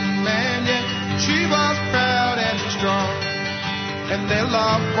 fighting man. Yeah, she was proud and strong, and their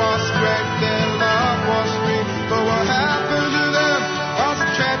love was great, their love was free. But what happened to them was a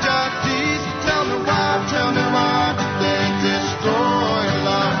tragedy. Tell me why did they destroy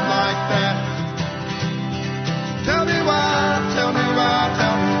love like that? Tell me why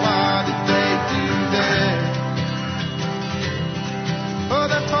did they do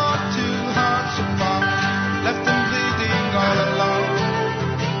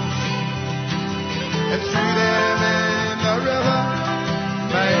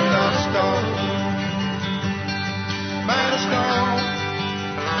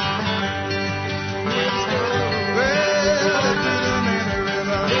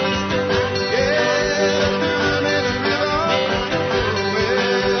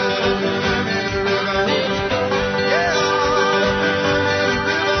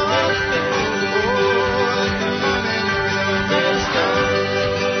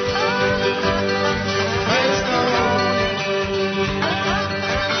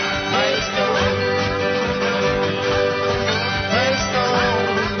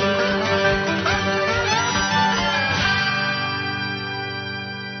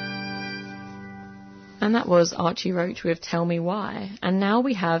And that was Archie Roach with Tell Me Why. And now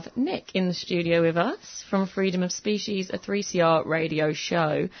we have Nick in the studio with us from Freedom of Species, a 3CR radio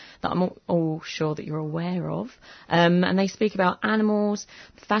show that I'm all sure that you're aware of. And they speak about animals,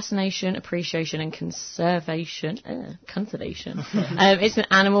 fascination, appreciation and conservation. It's an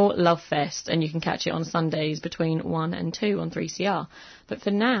animal love fest, and you can catch it on Sundays between 1 and 2 on 3CR. But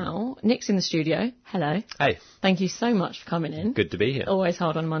for now, Nick's in the studio. Hello. Hey. Thank you so much for coming in. Good to be here. Always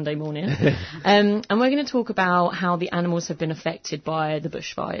hard on Monday morning. And we're going to talk about how the animals have been affected by the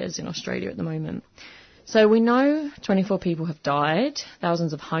bushfires in Australia at the moment. So we know 24 people have died,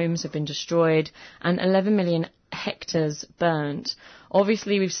 thousands of homes have been destroyed, and 11 million hectares burnt.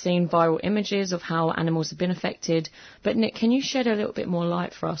 Obviously, we've seen viral images of how animals have been affected. But Nick, can you shed a little bit more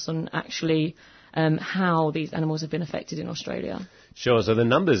light for us on actually how these animals have been affected in Australia? Sure. So the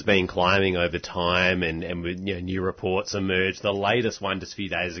number's been climbing over time, and with, new reports emerged. The latest one just a few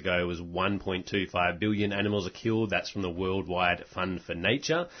days ago was 1.25 billion animals are killed. That's from the Worldwide Fund for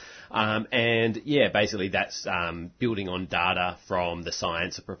Nature. Basically that's building on data from the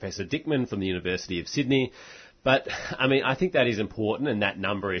science of Professor Dickman from the University of Sydney. But, I think that is important, and that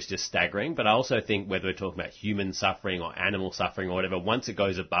number is just staggering. But I also think whether we're talking about human suffering or animal suffering or whatever, once it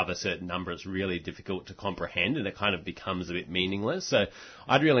goes above a certain number, it's really difficult to comprehend, and it kind of becomes a bit meaningless. So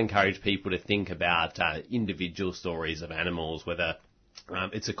I'd really encourage people to think about individual stories of animals, whether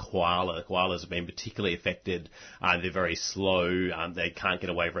it's a koala. Koalas have been particularly affected. They're very slow. They can't get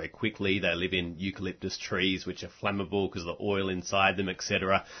away very quickly. They live in eucalyptus trees, which are flammable because of the oil inside them,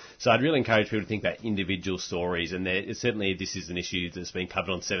 etc. So I'd really encourage people to think about individual stories. And certainly this is an issue that's been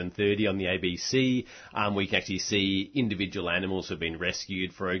covered on 7:30 on the ABC. We can actually see individual animals who have been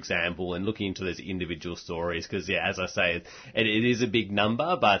rescued, for example, and looking into those individual stories. Because, as I say, it is a big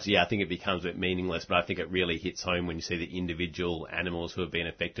number, but, I think it becomes a bit meaningless. But I think it really hits home when you see the individual animals who have been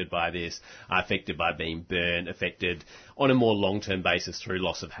affected by this, affected by being burned, affected on a more long-term basis through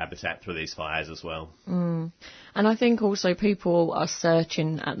loss of habitat through these fires as well. And I think also people are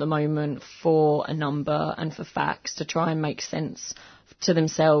searching at the moment for a number and for facts to try and make sense to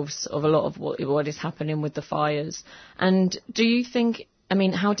themselves of a lot of what is happening with the fires. And do you think,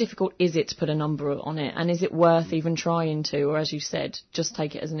 how difficult is it to put a number on it? And is it worth even trying to, or as you said, just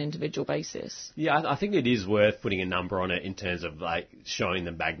take it as an individual basis? Yeah, I think it is worth putting a number on it in terms of showing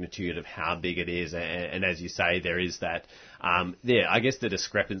the magnitude of how big it is. And as you say, there is that, I guess the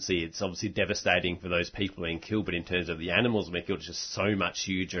discrepancy, it's obviously devastating for those people being killed, but in terms of the animals being killed, it's just so much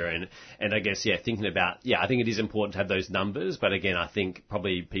huger. And I guess, thinking about, I think it is important to have those numbers. But again, I think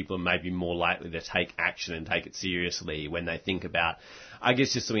probably people are maybe more likely to take action and take it seriously when they think about, I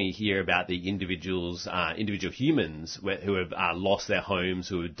guess, just when you hear about the individual humans who have lost their homes,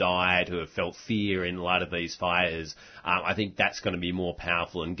 who have died, who have felt fear in light of these fires, I think that's going to be more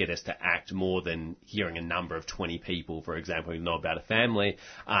powerful and get us to act more than hearing a number of 20 people, for example, who know about a family.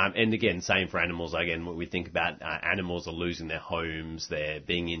 And again, same for animals. Again, when we think about animals are losing their homes, they're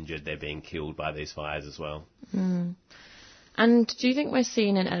being injured, they're being killed by these fires as well. And do you think we're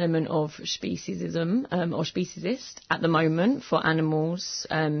seeing an element of speciesism or speciesist at the moment for animals,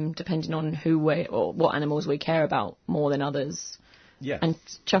 depending on or what animals we care about more than others? Yeah. And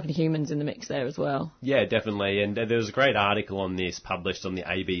chucking humans in the mix there as well. Yeah, definitely. And there was a great article on this published on the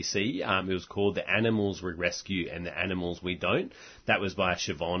ABC. It was called The Animals We Rescue and the Animals We Don't. That was by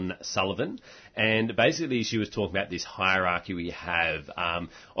Siobhan Sullivan. And basically she was talking about this hierarchy we have.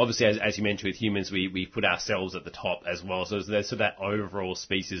 Obviously, as you mentioned, with humans, we put ourselves at the top as well. So there's sort of that overall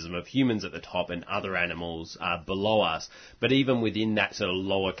speciesism of humans at the top and other animals below us. But even within that sort of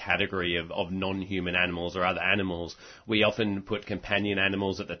lower category of non-human animals or other animals, we often put companion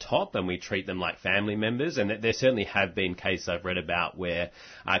animals at the top and we treat them like family members. And there certainly have been cases I've read about where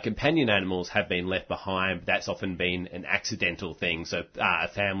companion animals have been left behind, but that's often been an accidental thing. So a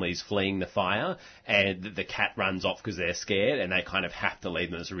family's fleeing the fire and the cat runs off because they're scared and they kind of have to leave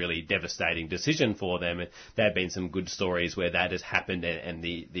them. It's a really devastating decision for them. And there have been some good stories where that has happened and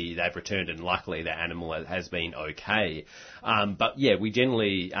they've returned and luckily the animal has been okay. But we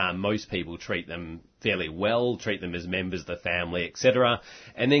generally, most people treat them fairly well, treat them as members of the family, etc.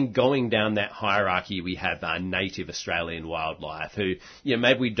 And then going down that hierarchy, we have native Australian wildlife who,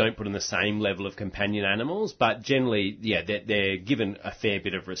 maybe we don't put in the same level of companion animals, but generally, they're given a fair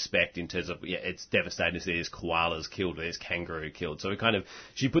bit of respect in terms of, it's devastating to see there's koalas killed, there's kangaroo killed. So we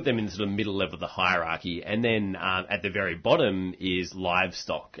should put them in the sort of middle level of the hierarchy. And then at the very bottom is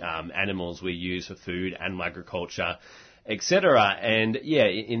livestock, animals we use for food, animal agriculture. etc. And yeah,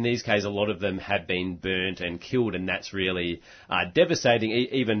 in these cases, a lot of them have been burnt and killed, and that's really devastating.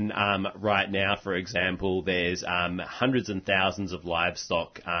 Even right now, for example, there's hundreds and thousands of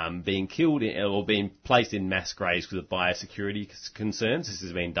livestock being killed or being placed in mass graves because of biosecurity concerns. This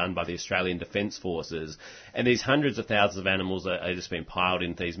has been done by the Australian Defence Forces, and these hundreds of thousands of animals are just being piled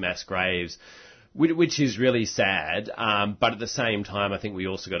into these mass graves, which is really sad, but at the same time, I think we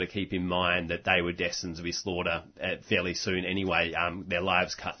also got to keep in mind that they were destined to be slaughtered fairly soon anyway. Their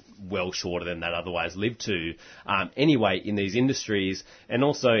lives cut well shorter than they'd otherwise live to anyway in these industries. And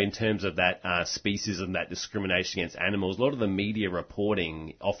also in terms of that speciesism, that discrimination against animals, a lot of the media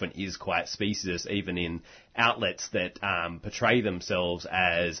reporting often is quite speciesist, even in outlets that portray themselves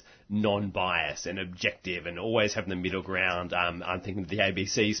as non-biased and objective and always having the middle ground. I'm thinking of the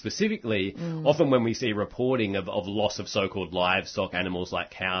ABC specifically. Often when we see reporting of loss of so-called livestock, animals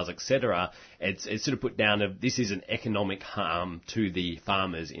like cows, etc., it's sort of put down of this is an economic harm to the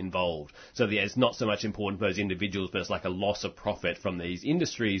farmers involved. So it's not so much important for those individuals, but it's like a loss of profit from these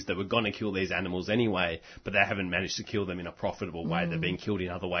industries that were going to kill these animals anyway, but they haven't managed to kill them in a profitable way. They're being killed in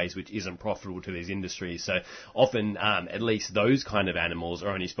other ways which isn't profitable to these industries. So often, at least those kind of animals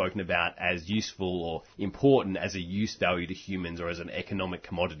are only spoken about as useful or important as a use value to humans or as an economic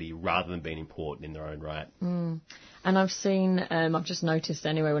commodity rather than being important in their own right. And I've seen, I've just noticed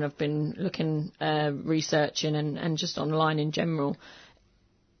anyway when I've been looking, researching and just online in general,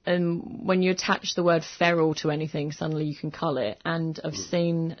 when you attach the word feral to anything, suddenly you can cull it. And I've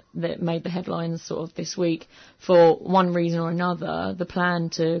seen that made the headlines sort of this week for one reason or another, the plan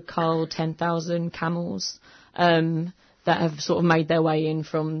to cull 10,000 camels that have sort of made their way in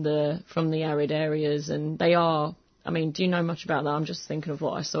from the arid areas. And they are, I mean, do you know much about that? I'm just thinking of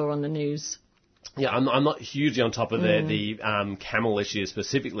what I saw on the news. Yeah, I'm not hugely on top of the camel issue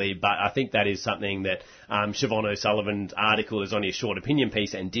specifically, but I think that is something that Siobhan O'Sullivan's article is only a short opinion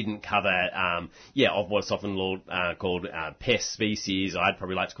piece and didn't cover, of what's often called pest species. I'd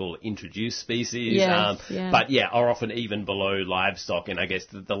probably like to call it introduced species. Yes, But are often even below livestock, and I guess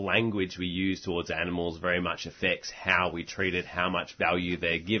the language we use towards animals very much affects how we treat it, how much value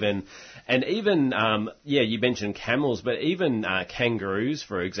they're given. And even, you mentioned camels, but even kangaroos,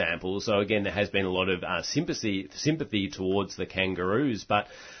 for example. So again, there has been a lot of sympathy towards the kangaroos, but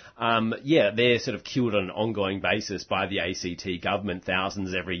they're sort of killed on an ongoing basis by the ACT government,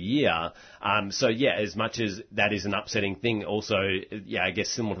 thousands every year. As much as that is an upsetting thing, also, I guess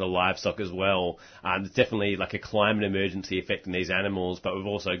similar to the livestock as well, there's definitely like a climate emergency affecting these animals, but we've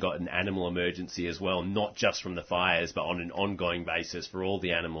also got an animal emergency as well, not just from the fires, but on an ongoing basis for all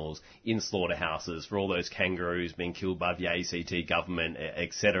the animals in slaughterhouses, for all those kangaroos being killed by the ACT government,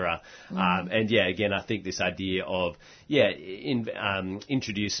 etc. Again, I think this idea of,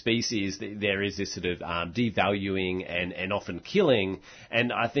 introduced species, there is this sort of devaluing and often killing.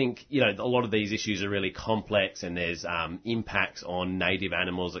 And I think, a lot of these issues are really complex and there's impacts on native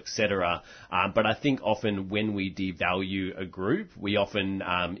animals, etc. But I think often when we devalue a group, we often,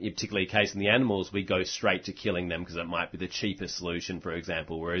 particularly in case in the animals, we go straight to killing them because it might be the cheapest solution, for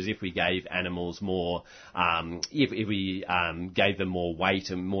example. Whereas if we gave animals more, if we gave them more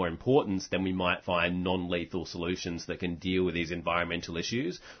weight and more importance, then we might find non-lethal solutions that can deal with these environmental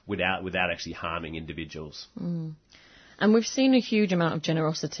issues without actually harming individuals. And we've seen a huge amount of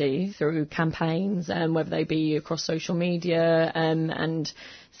generosity through campaigns, whether they be across social media and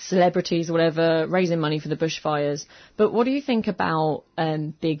celebrities or whatever, raising money for the bushfires. But what do you think about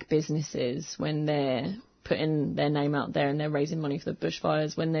big businesses when they're putting their name out there and they're raising money for the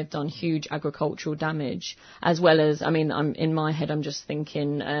bushfires when they've done huge agricultural damage, as well as, in my head, I'm just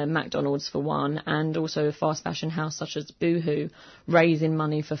thinking McDonald's for one, and also a fast fashion house such as Boohoo raising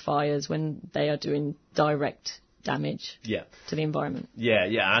money for fires when they are doing direct damage to the environment.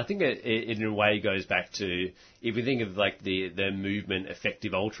 I think it in a way goes back to, if we think of like the movement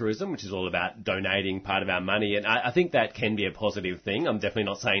effective altruism, which is all about donating part of our money, and I think that can be a positive thing. I'm definitely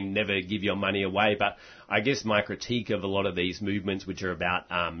not saying never give your money away, but I guess my critique of a lot of these movements which are about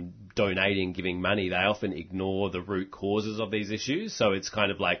donating, giving money, they often ignore the root causes of these issues. So it's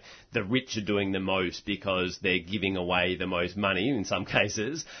kind of like the rich are doing the most because they're giving away the most money in some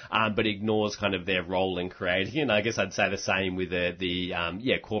cases, but ignores kind of their role in creating. And I guess I'd say the same with the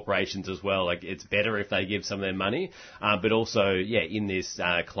corporations as well. Like it's better if they give some of their money, but also, in this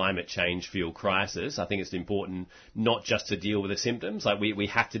climate change fuel crisis, I think it's important not just to deal with the symptoms. Like we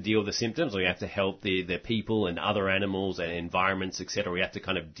have to deal with the symptoms, we have to help the people and other animals and environments, etc. We have to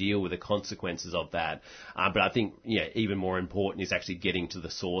kind of deal with the consequences of that. But I think, even more important is actually getting to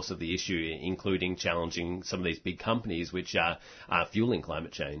the source of the issue, including challenging some of these big companies which are fueling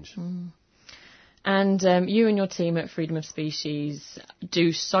climate change. And you and your team at Freedom of Species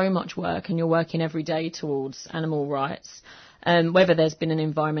do so much work, and you're working every day towards animal rights, whether there's been an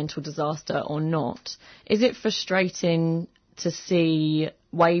environmental disaster or not. Is it frustrating to see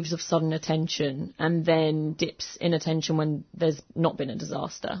waves of sudden attention and then dips in attention when there's not been a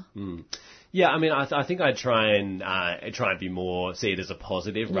disaster? Yeah, I mean, I think I try and be more, see it as a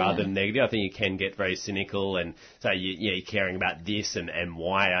positive rather than negative. I think you can get very cynical and say, you're caring about this and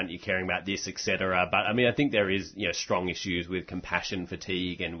why aren't you caring about this, etc. But I mean, I think there is, strong issues with compassion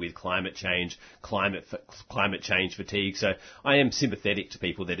fatigue and with climate change fatigue. So I am sympathetic to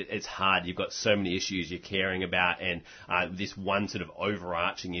people that it's hard. You've got so many issues you're caring about, and this one sort of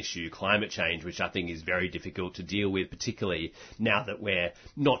overarching issue, climate change, which I think is very difficult to deal with, particularly now that we're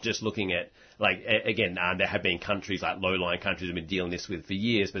not just looking at, there have been countries like low-lying countries have been dealing this with for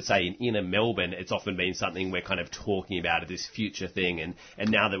years, but say in inner Melbourne, it's often been something we're kind of talking about, this future thing, and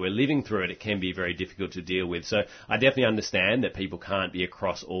now that we're living through it, it can be very difficult to deal with. So I definitely understand that people can't be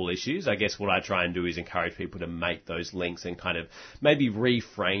across all issues. I guess what I try and do is encourage people to make those links and kind of maybe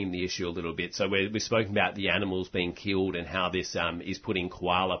reframe the issue a little bit. So we've spoken about the animals being killed and how this is putting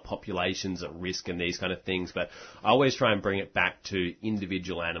koala populations at risk and these kind of things, but I always try and bring it back to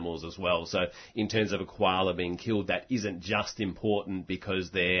individual animals as well. So in terms of a koala being killed, that isn't just important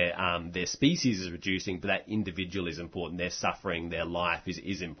because their species is reducing, but that individual is important. Their suffering, their life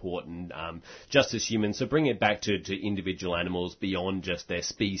is important, just as humans. So bring it back to individual animals beyond just their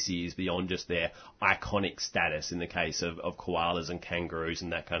species, beyond just their iconic status in the case of koalas and kangaroos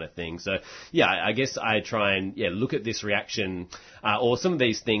and that kind of thing. So yeah, I guess I try and look at this reaction or some of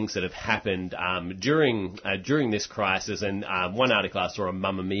these things that have happened during this crisis. And one article I saw on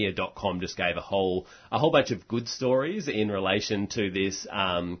mamamia.com just gave a whole bunch of good stories in relation to this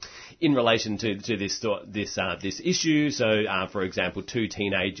this issue. So for example, 2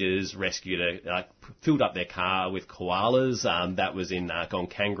 teenagers filled up their car with koalas. That was on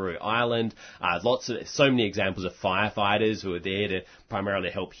Kangaroo Island. So many examples of firefighters who are there to primarily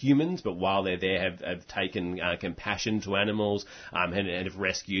help humans, but while they're there have taken compassion to animals and have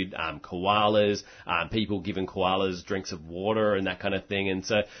rescued koalas, people giving koalas drinks of water and that kind of thing. And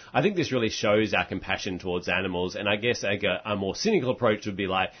so I think this really shows our compassion towards animals. And I guess a more cynical approach would be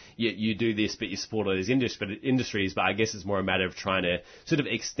like, you do this, but you support all these industries. But I guess it's more a matter of trying to sort of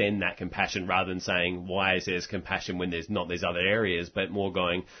extend that compassion rather than saying, why is there compassion when there's not these other areas, but more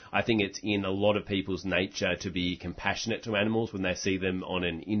going, I think it's in a lot of people's nature to be compassionate to animals when they see them on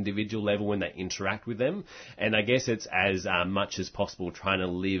an individual level, when they interact with them. And I guess it's as much as possible trying to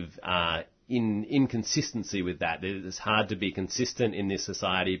live in consistency with that. It's hard to be consistent in this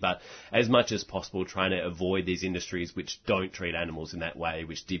society, but as much as possible trying to avoid these industries which don't treat animals in that way,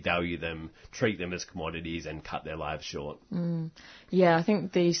 which devalue them, treat them as commodities and cut their lives short. Yeah, I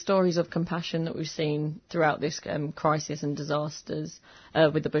think the stories of compassion that we've seen throughout this crisis and disasters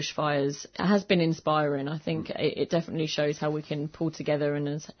with the bushfires has been inspiring. I think it definitely shows how we can pull together, and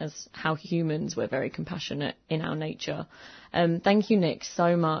as how humans, we're very compassionate in our nature. Thank you, Nick,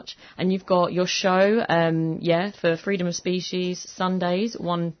 so much. And you've got your show, for Freedom of Species, Sundays,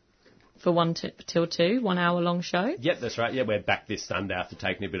 1 till 2, 1 hour long show. Yep, that's right. Yeah, we're back this Sunday after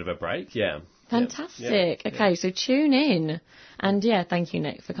taking a bit of a break. Yeah. Fantastic. Yep. Okay, so tune in. And thank you,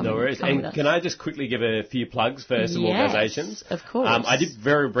 Nick, for coming. No worries. And can I just quickly give a few plugs for some organisations? Of course. I did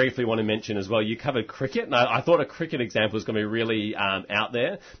very briefly want to mention as well, you covered cricket, and I thought a cricket example was going to be really out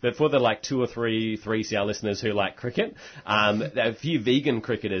there, but for the 2 or 3 3CR listeners who like cricket, a few vegan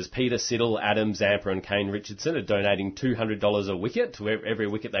cricketers, Peter Siddle, Adam Zampa and Kane Richardson, are donating $200 a wicket. To every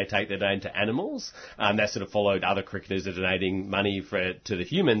wicket they take, they're donating to animals. That sort of followed other cricketers are donating money to the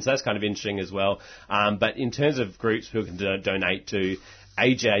humans. That's kind of interesting as well. But in terms of groups who can donate to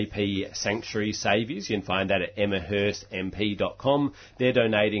AJP Sanctuary Saviours, you can find that at emmahurstmp.com. They're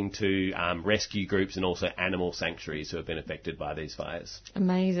donating to rescue groups and also animal sanctuaries who have been affected by these fires.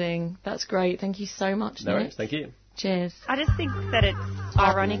 Amazing. That's great. Thank you so much, No Nick. worries. Thank you. Cheers. I just think that it's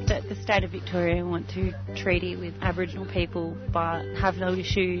ironic that the state of Victoria want to treaty with Aboriginal people but have no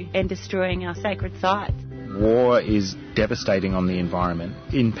issue in destroying our sacred sites. War is devastating on the environment.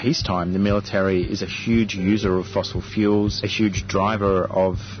 In peacetime, the military is a huge user of fossil fuels, a huge driver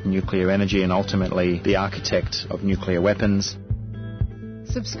of nuclear energy, and ultimately the architect of nuclear weapons.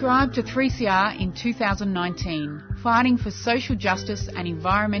 Subscribe to 3CR in 2019, fighting for social justice and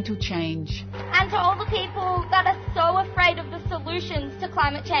environmental change. And to all the people that are so afraid of the solutions to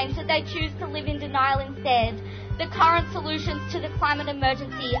climate change that they choose to live in denial instead, the current solutions to the climate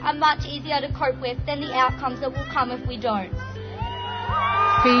emergency are much easier to cope with than the outcomes that will come if we don't.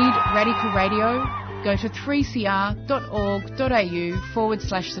 Feed Radical Radio, go to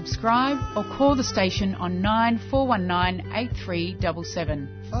 3cr.org.au/subscribe or call the station on 9419 8377.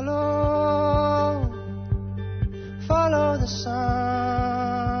 Follow the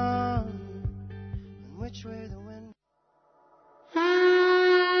sun, and which way the wind.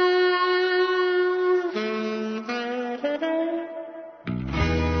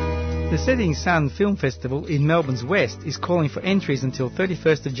 The Setting Sun Film Festival in Melbourne's West is calling for entries until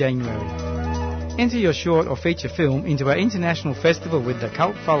 31st of January. Enter your short or feature film into our international festival with the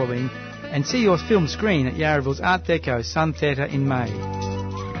cult following and see your film screen at Yarraville's Art Deco Sun Theatre in May.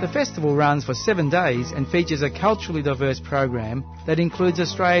 The festival runs for 7 days and features a culturally diverse program that includes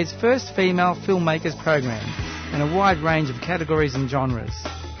Australia's first female filmmakers program and a wide range of categories and genres.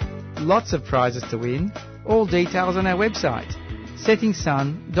 Lots of prizes to win. All details on our website,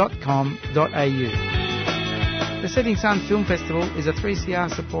 settingsun.com.au. The Setting Sun Film Festival is a 3CR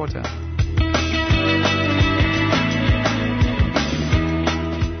supporter.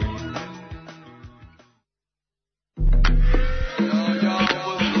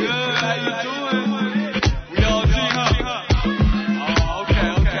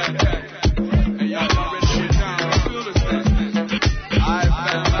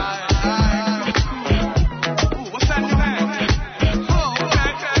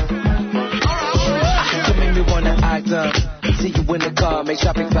 Make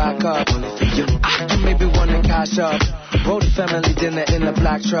shopping back up. You make me wanna cash up. Roll the family dinner in the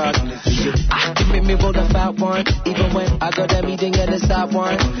black truck. You make me roll the fat one, even when I got that meeting at the side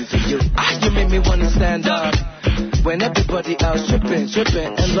one. You make me wanna stand up when everybody else tripping,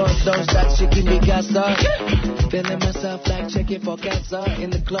 and Lord knows that she keep me gassed up. Feeling myself like checking for cancer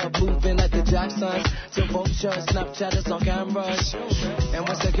in the club, moving like the Jacksons. Till vultures, Snapchatters on cameras, and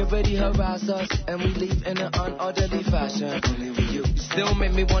when security harass us, and we leave in an unorderly fashion. You still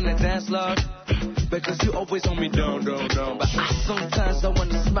make me wanna dance, love, because you always hold me down. But sometimes I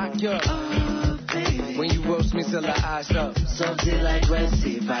wanna smack you. When you roast me till I eyes up. Something like Red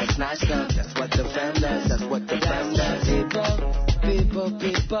Sea, vice nice up. That's what the fam does, that's what the fam does. People.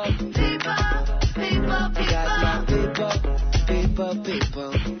 That's my people. That's my people. My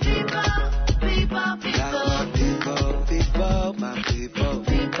people.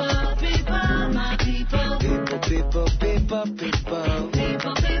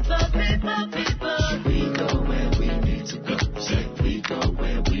 We go where we need to go. Say we go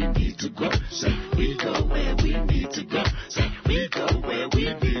where we need to go. Say we go where we need to go. Say we go where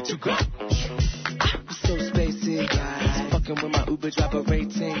we need to go. I'm so spacey, right? Fucking with my Uber driver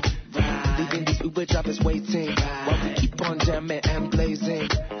rating, right? Leaving these Uber drivers waiting, right? While we keep on jamming and blazing,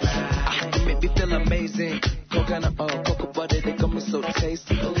 right? You make me feel amazing. Cocoa butter, they got me so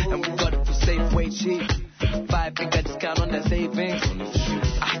tasty, and we got it for Safeway cheap. 5 finger discount on that savings.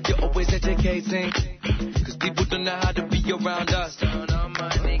 You're always educating, cause people don't know how to be around us. Are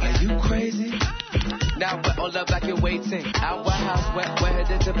you crazy? Now we're all evacuating. Our house, we're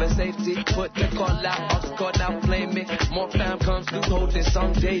headed to for safety. Put the call out, off call now flaming. More fam comes through, holding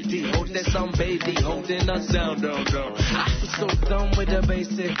some JD, holding some baby, holding us down. I'm so done with the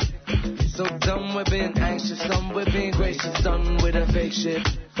basic, so done with being anxious, done with being gracious, done with the fake shit.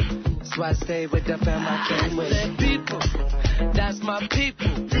 That's why I stay with the fam I came with. People, that's my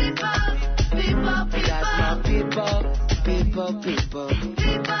people. That's my people. That's my people,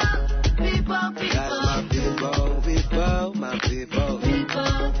 my people.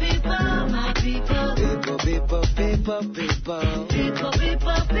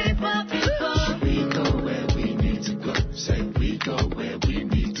 We go where we need to go. Say we go where we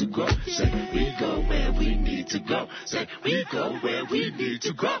need to go. Say we go where we need to go. Say we go where we need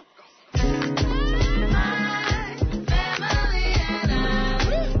to go.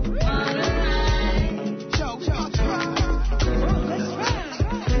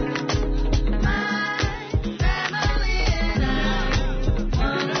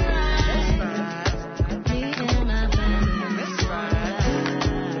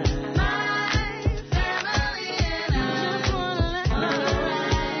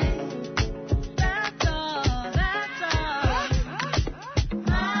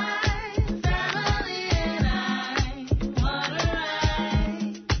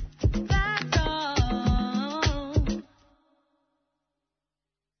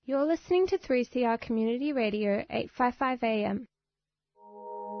 You're listening to 3CR Community Radio, 855 AM.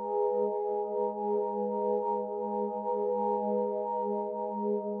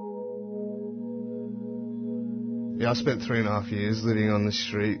 Yeah, I spent 3.5 years living on the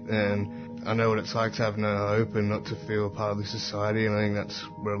street, and I know what it's like to have no hope and not to feel a part of the society, and I think that's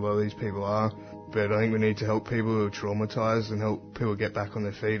where a lot of these people are. but I think we need to help people who are traumatised and help people get back on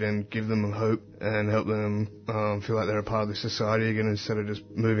their feet and give them hope and help them feel like they're a part of the society again instead of just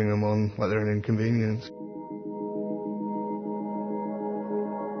moving them on like they're an inconvenience.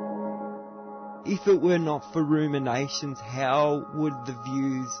 If it were not for ruminations, how would the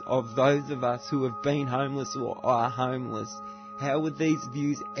views of those of us who have been homeless or are homeless, how would these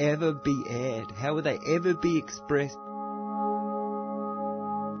views ever be aired? How would they ever be expressed?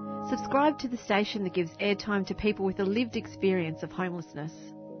 Subscribe to the station that gives airtime to people with a lived experience of homelessness.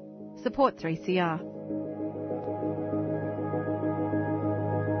 Support 3CR.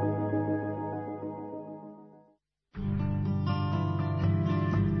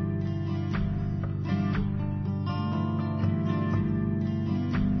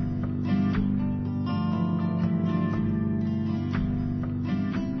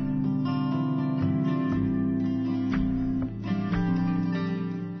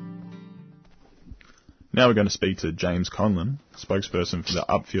 Now we're going to speak to James Conlon, spokesperson for the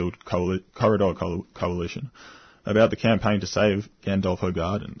Upfield Corridor Coalition, about the campaign to save Gandolfo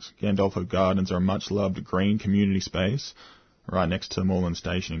Gardens. Gandolfo Gardens are a much-loved green community space right next to Moreland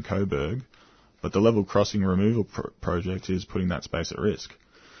Station in Coburg, but the level crossing removal project is putting that space at risk.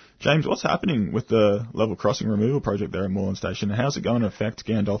 James, what's happening with the level crossing removal project there at Moreland Station, and how's it going to affect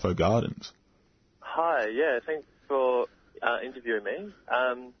Gandolfo Gardens? Hi, thanks for interviewing me.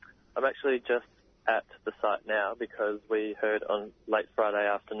 I'm actually just at the site now because we heard on late Friday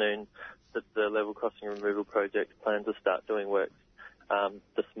afternoon that the level crossing removal project plans to start doing works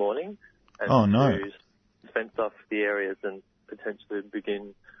this morning and to fence off the areas and potentially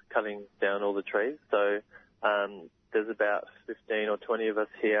begin cutting down all the trees. So there's about 15 or 20 of us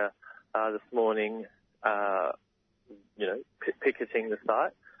here this morning, picketing the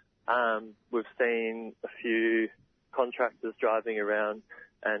site. We've seen a few contractors driving around,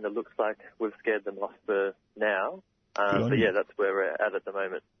 and it looks like we've scared them off for now. But that's where we're at the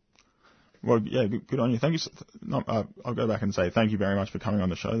moment. Well, yeah, good on you. Thank you. I'll go back and say thank you very much for coming on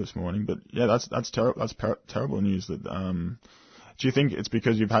the show this morning. But yeah, that's terrible news. That do you think it's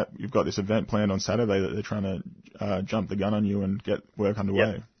because you've got this event planned on Saturday that they're trying to jump the gun on you and get work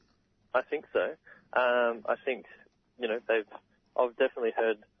underway? Yep. I think so. I think I've definitely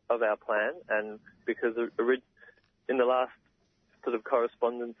heard of our plan, and because in the last sort of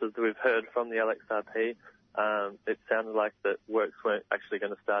correspondences that we've heard from the LXRP, it sounded like that works weren't actually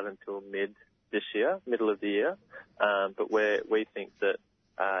going to start until middle of the year. But we think that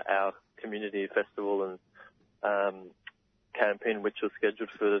our community festival and campaign, which was scheduled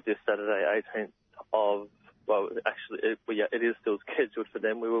for this Saturday, 18th of, it is still scheduled for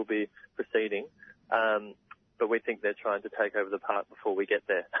them. We will be proceeding. But we think they're trying to take over the park before we get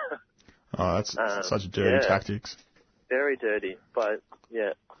there. Oh, that's such dirty tactics. Very dirty, but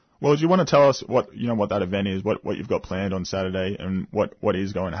yeah. Well, do you want to tell us what that event is, what you've got planned on Saturday, and what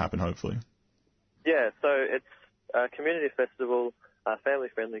is going to happen, hopefully? Yeah, so it's a community festival, a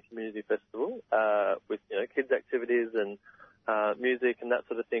family-friendly community festival, with kids' activities and music and that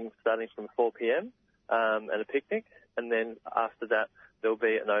sort of thing, starting from 4 p.m. And a picnic, and then after that there'll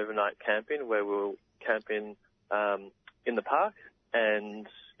be an overnight camping where we'll camp in the park, and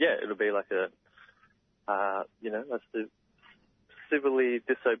it'll be like a that's the civilly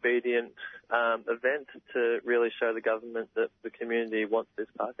disobedient event to really show the government that the community wants this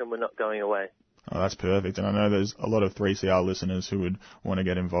park and we're not going away. Oh, that's perfect. And I know there's a lot of 3CR listeners who would want to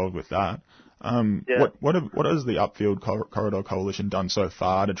get involved with that. What has the Upfield Corridor Coalition done so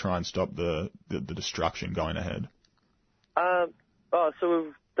far to try and stop the destruction going ahead? So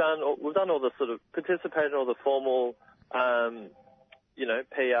we've done all the sort of participated in all the formal, PR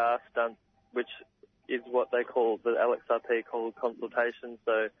stunts, which is what they call, the LXRP called consultation.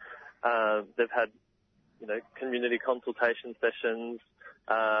 So they've had, community consultation sessions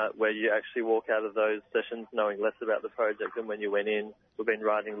where you actually walk out of those sessions knowing less about the project than when you went in. We've been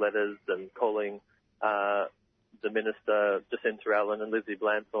writing letters and calling the Minister, Jacinta Allen, and Lizzie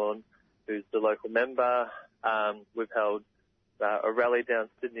Blanthorne, who's the local member. We've held a rally down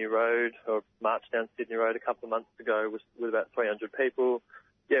Sydney Road, or march down Sydney Road a couple of months ago with about 300 people.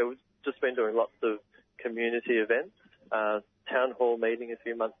 Yeah, we've just been doing lots of community events. Town hall meeting a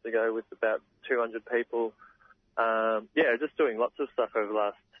few months ago with about 200 people. Just doing lots of stuff over the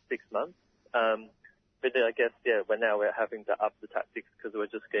last 6 months. But I guess, we're having to up the tactics because we're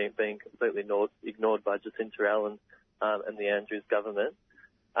just being completely ignored by Jacinta Allen and the Andrews government.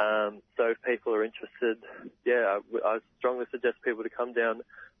 So if people are interested, I strongly suggest people to come down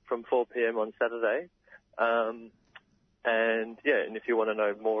from 4 p.m. on Saturday. And if you want to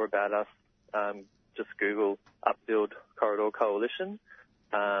know more about us, just Google Upfield Corridor Coalition,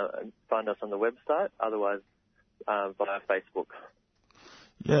 find us on the website, otherwise via Facebook.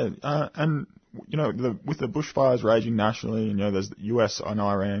 Yeah, and with the bushfires raging nationally, and there's the US and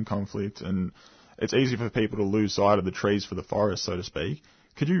Iran conflict, and it's easy for people to lose sight of the trees for the forest, so to speak.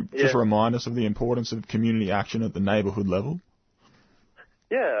 Could you just remind us of the importance of community action at the neighbourhood level?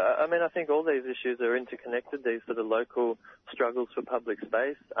 Yeah, I mean, I think all these issues are interconnected, these sort of local struggles for public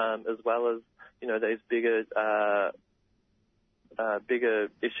space, as well as, these bigger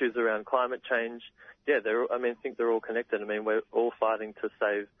issues around climate change. Yeah, I think they're all connected. I mean, we're all fighting to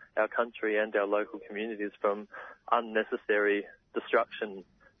save our country and our local communities from unnecessary destruction.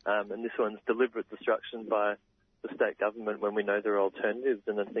 And this one's deliberate destruction by the state government when we know there are alternatives.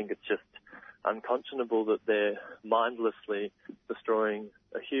 And I think it's just unconscionable that they're mindlessly destroying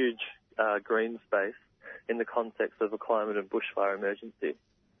a huge green space in the context of a climate and bushfire emergency.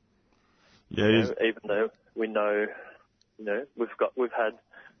 Yeah, even though we know, we've had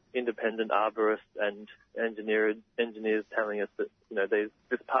independent arborists and engineers telling us that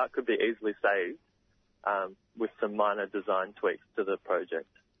this park could be easily saved with some minor design tweaks to the project.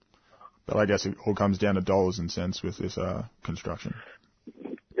 But I guess it all comes down to dollars and cents with this construction.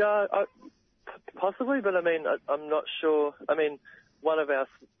 Yeah, possibly, but I mean, I'm not sure. I mean, one of our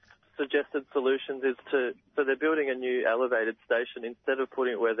suggested solutions is so they're building a new elevated station. Instead of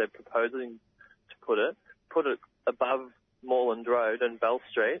putting it where they're proposing to put it above Moreland Road and Bell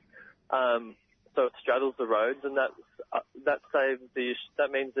Street, so it straddles the roads, and that saves the issue.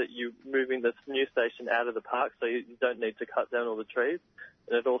 That means that you're moving this new station out of the park, so you don't need to cut down all the trees,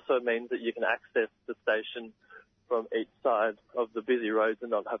 and it also means that you can access the station from each side of the busy roads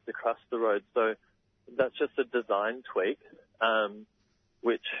and not have to cross the road. So that's just a design tweak,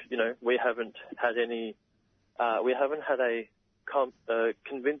 which we haven't had a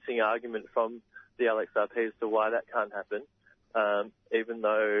convincing argument from the LXRP as to why that can't happen, even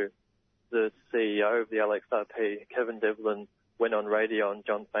though the CEO of the LXRP, Kevin Devlin, went on radio on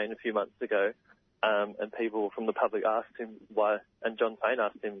John Fain a few months ago, and people from the public asked him why, and John Fain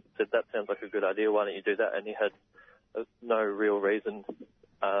said, that sounds like a good idea, why don't you do that? And he had no real reason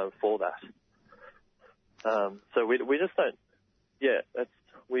for that. So we just don't,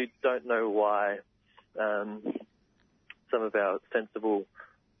 we don't know why some of our sensible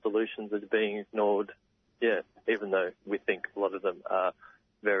solutions are being ignored, even though we think a lot of them are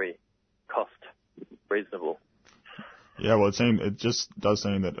very cost reasonable. Yeah, well, it just does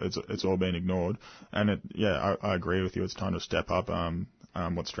seem that it's all been ignored, and I agree with you. It's time to step up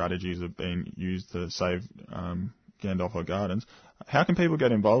what strategies are being used to save Gandolfo Gardens. How can people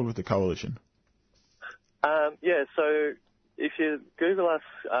get involved with the coalition? So if you Google us,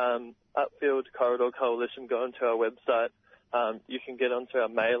 Upfield Corridor Coalition, go onto our website. You can get onto our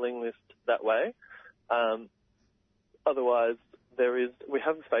mailing list that way. Otherwise, we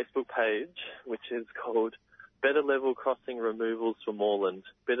have a Facebook page which is called Better Level Crossing Removals for Moreland.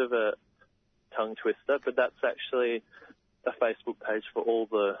 Bit of a tongue twister, but that's actually a Facebook page for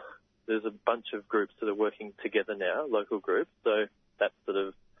there's a bunch of groups that are working together now, local groups. So that's sort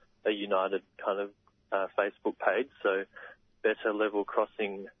of a united kind of Facebook page. So Better Level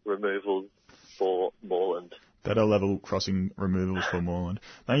Crossing Removals for Moreland. Better Level Crossing Removals for Moreland.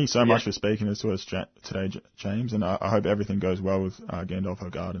 Thank you so much for speaking to us today, James, and I hope everything goes well with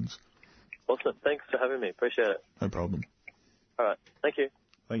Gandolfo Gardens. Awesome. Thanks for having me. Appreciate it. No problem. All right. Thank you.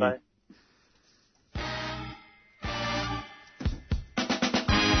 Bye.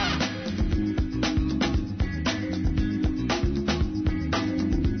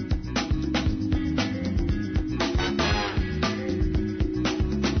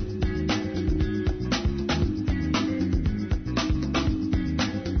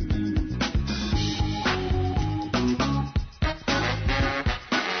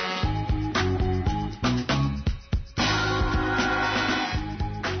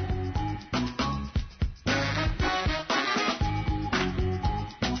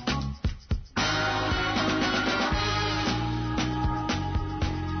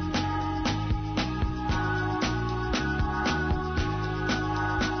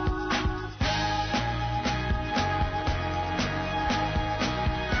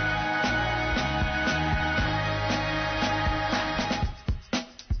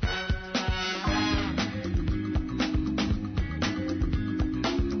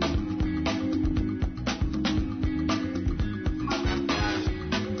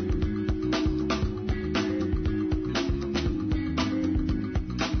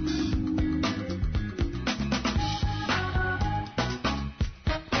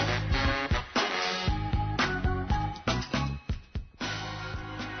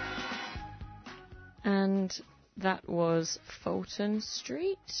 that was Fulton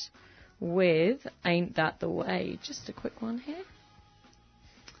Street with Ain't That the Way. Just a quick one here.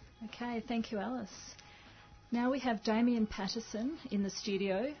 Okay, thank you, Alice. Now we have Damien Patterson in the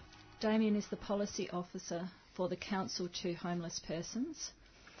studio. Damien is the Policy Officer for the Council to Homeless Persons,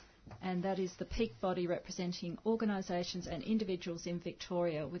 and that is the peak body representing organisations and individuals in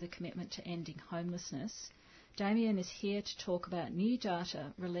Victoria with a commitment to ending homelessness. Damien is here to talk about new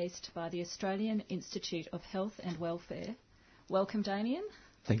data released by the Australian Institute of Health and Welfare. Welcome, Damien.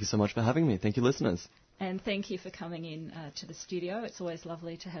 Thank you so much for having me. Thank you, listeners. And thank you for coming in to the studio. It's always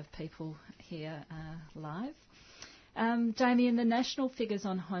lovely to have people here live. Damien, the national figures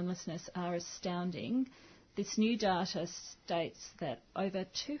on homelessness are astounding. This new data states that over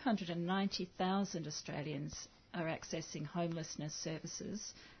 290,000 Australians are accessing homelessness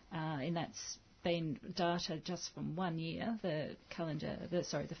services, and that's been data just from 1 year, the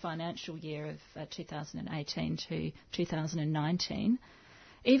financial year of 2018 to 2019.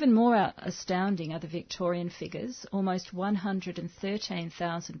 Even more astounding are the Victorian figures. Almost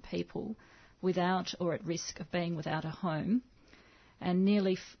 113,000 people without or at risk of being without a home, and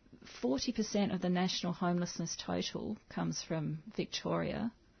nearly 40% of the national homelessness total comes from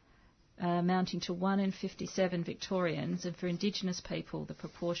Victoria, amounting to 1 in 57 Victorians, and for Indigenous people the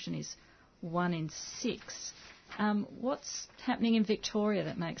proportion is 1 in 6. What's happening in Victoria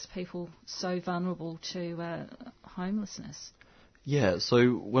that makes people so vulnerable to homelessness? Yeah,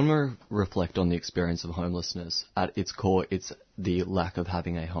 so when we reflect on the experience of homelessness, at its core, it's the lack of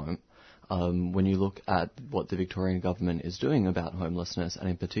having a home. When you look at what the Victorian government is doing about homelessness, and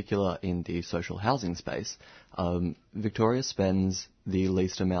in particular in the social housing space, Victoria spends the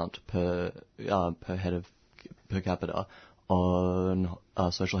least amount per capita on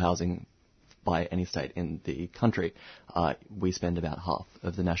social housing by any state in the country. We spend about half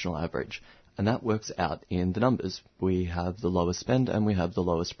of the national average. And that works out in the numbers. We have the lowest spend and we have the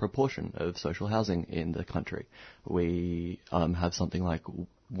lowest proportion of social housing in the country. We have something like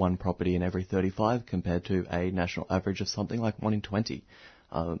 1 property in every 35 compared to a national average of something like 1 in 20.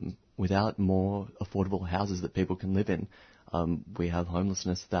 Without more affordable houses that people can live in, we have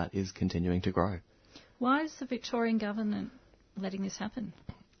homelessness that is continuing to grow. Why is the Victorian government letting this happen?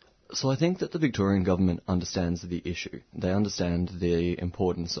 So I think that the Victorian government understands the issue. They understand the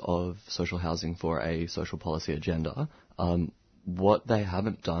importance of social housing for a social policy agenda. What they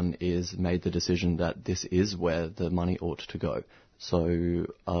haven't done is made the decision that this is where the money ought to go. So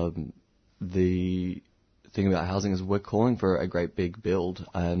the thing about housing is we're calling for a great big build,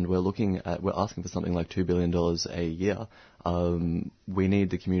 and we're asking for something like $2 billion a year. We need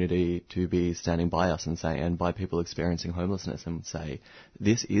the community to be standing by us and by people experiencing homelessness and say,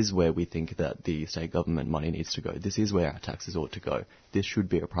 this is where we think that the state government money needs to go. This is where our taxes ought to go. This should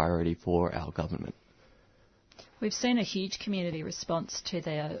be a priority for our government. We've seen a huge community response to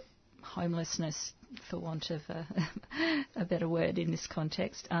their homelessness, for want of a better word in this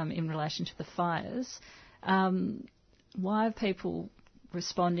context, in relation to the fires. Why are people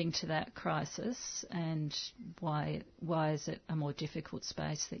responding to that crisis, and why is it a more difficult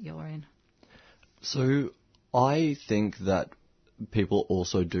space that you're in? So I think that people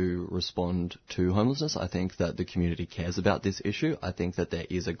also do respond to homelessness. I think that the community cares about this issue. I think that there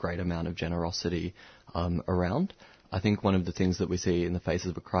is a great amount of generosity around. I think one of the things that we see in the face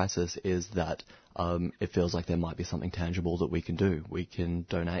of a crisis is that it feels like there might be something tangible that we can do. We can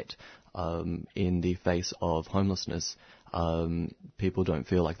donate. In the face of homelessness, people don't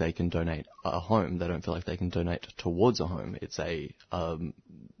feel like they can donate a home. They don't feel like they can donate towards a home.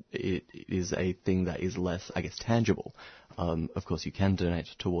 It is a thing that is less, I guess, tangible. Of course, you can donate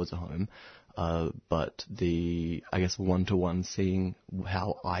towards a home, but one-to-one seeing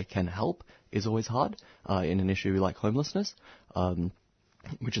how I can help is always hard in an issue like homelessness,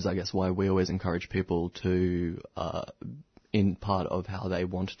 which is, I guess, why we always encourage people to, in part of how they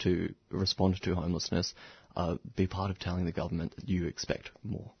want to respond to homelessness, be part of telling the government that you expect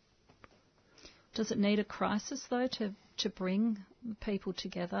more. Does it need a crisis, though, to bring people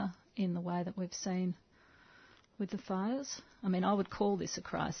together in the way that we've seen with the fires? I mean, I would call this a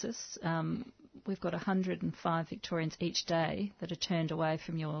crisis. We've got 105 Victorians each day that are turned away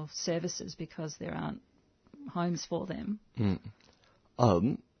from your services because there aren't homes for them.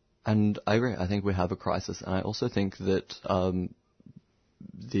 And I agree. I think we have a crisis, and I also think that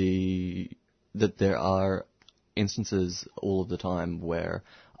that there are instances all of the time where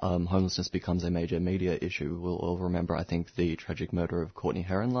homelessness becomes a major media issue. We'll all remember, I think, the tragic murder of Courtney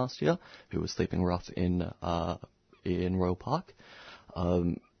Heron last year, who was sleeping rough in Royal Park,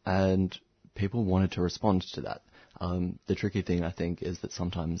 and people wanted to respond to that. The tricky thing, I think, is that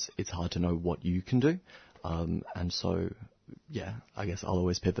sometimes it's hard to know what you can do. And so, yeah, I guess I'll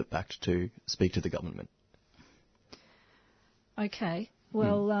always pivot back to speak to the government. Okay.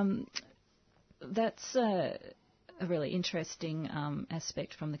 Well, that's a really interesting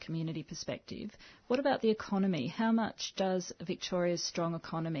aspect from the community perspective. What about the economy? How much does Victoria's strong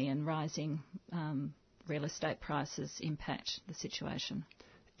economy and rising real estate prices impact the situation?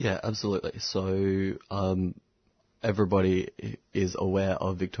 Yeah, absolutely. So everybody is aware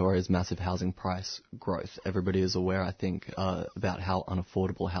of Victoria's massive housing price growth. Everybody is aware, I think, about how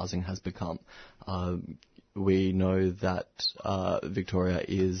unaffordable housing has become. We know that Victoria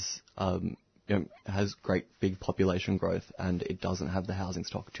is has great big population growth, and it doesn't have the housing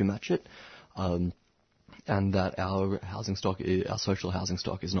stock to match it, and that our housing stock, our social housing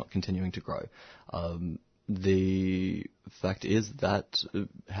stock, is not continuing to grow. The fact is that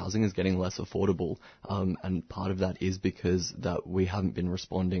housing is getting less affordable, and part of that is because that we haven't been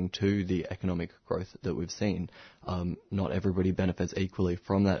responding to the economic growth that we've seen. Not everybody benefits equally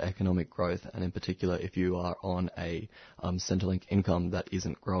from that economic growth, and in particular, if you are on a Centrelink income that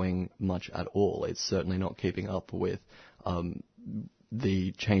isn't growing much at all, it's certainly not keeping up with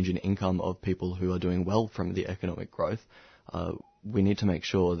the change in income of people who are doing well from the economic growth. We need to make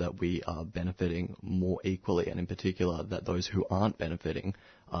sure that we are benefiting more equally, and in particular that those who aren't benefiting,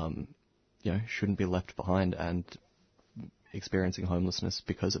 shouldn't be left behind and experiencing homelessness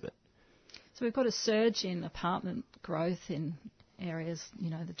because of it. So we've got a surge in apartment growth in areas,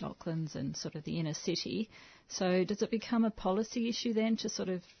 the Docklands and sort of the inner city. So does it become a policy issue then to sort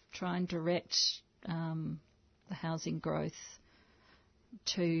of try and direct the housing growth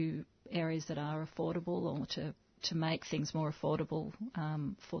to areas that are affordable, or to make things more affordable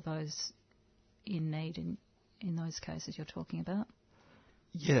for those in need in those cases you're talking about?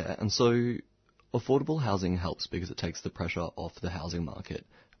 Yeah, and so affordable housing helps because it takes the pressure off the housing market.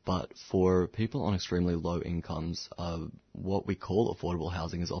 But for people on extremely low incomes, what we call affordable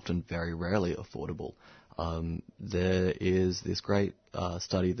housing is often very rarely affordable. There is this great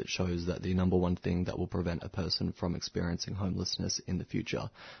study that shows that the number one thing that will prevent a person from experiencing homelessness in the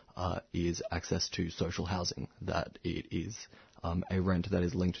future is access to social housing, that it is a rent that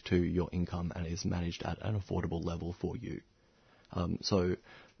is linked to your income and is managed at an affordable level for you. So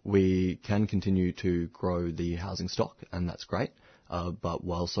we can continue to grow the housing stock, and that's great. But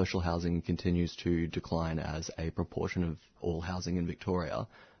while social housing continues to decline as a proportion of all housing in Victoria,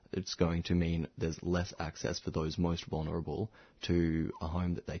 it's going to mean there's less access for those most vulnerable to a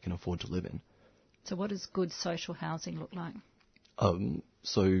home that they can afford to live in. So what does good social housing look like?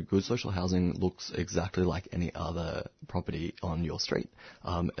 So good social housing looks exactly like any other property on your street,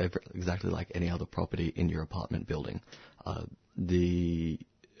 exactly like any other property in your apartment building. The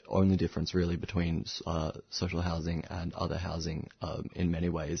only difference really between social housing and other housing in many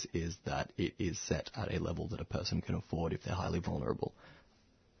ways is that it is set at a level that a person can afford if they're highly vulnerable.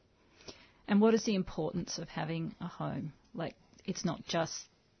 And what is the importance of having a home? Like, it's not just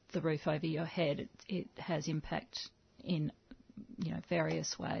the roof over your head, it has impact in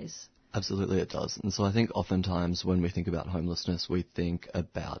various ways. Absolutely it does. And so I think oftentimes when we think about homelessness, we think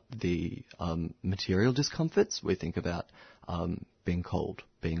about the material discomforts. We think about being cold,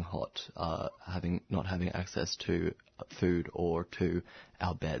 being hot, not having access to food or to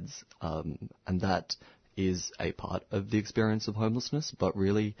our beds. And that is a part of the experience of homelessness, but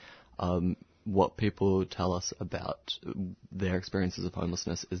really what people tell us about their experiences of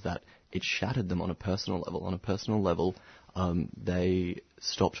homelessness is that it shattered them on a personal level. On a personal level, they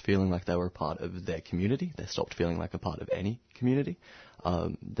stopped feeling like they were a part of their community. They stopped feeling like a part of any community.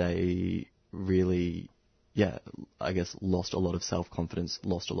 They really, I guess, lost a lot of self-confidence,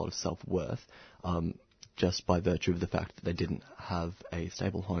 lost a lot of self-worth, just by virtue of the fact that they didn't have a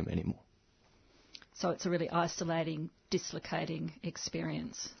stable home anymore. So it's a really isolating, dislocating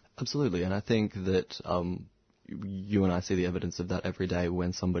experience. Absolutely, and I think that you and I see the evidence of that every day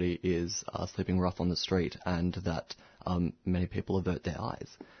when somebody is sleeping rough on the street, and that many people avert their eyes.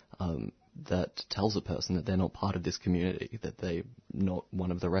 That tells a person that they're not part of this community, that they're not one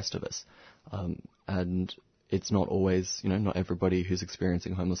of the rest of us. And it's not always, not everybody who's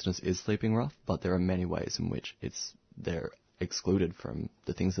experiencing homelessness is sleeping rough, but there are many ways in which they're excluded from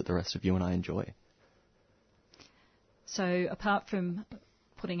the things that the rest of you and I enjoy. So apart from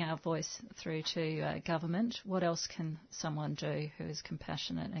putting our voice through to government, what else can someone do who is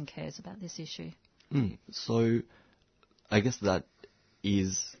compassionate and cares about this issue? So I guess that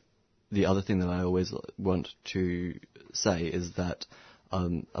is the other thing that I always want to say is that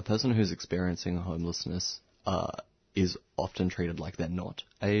a person who's experiencing homelessness is often treated like they're not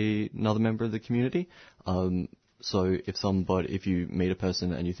another member of the community. So if you meet a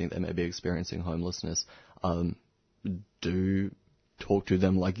person and you think they may be experiencing homelessness, do talk to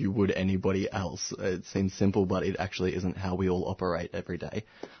them like you would anybody else. It seems simple, but it actually isn't how we all operate every day.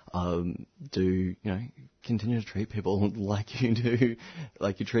 Continue to treat people like you do,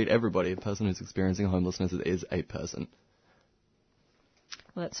 like you treat everybody. A person who's experiencing homelessness is a person.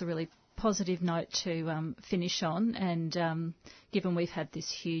 Well, that's a really positive note to finish on, and given we've had this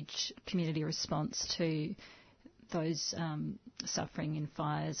huge community response to those suffering in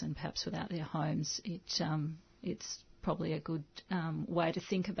fires and perhaps without their homes, it's probably a good way to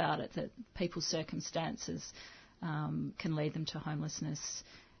think about it, that people's circumstances can lead them to homelessness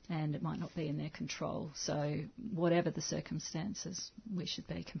and it might not be in their control. So whatever the circumstances, we should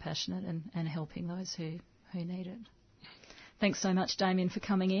be compassionate and helping those who need it. Thanks so much, Damien, for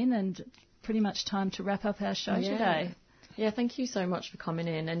coming in, and pretty much time to wrap up our show today. Yeah, thank you so much for coming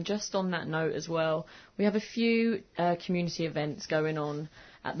in. And just on that note as well, we have a few community events going on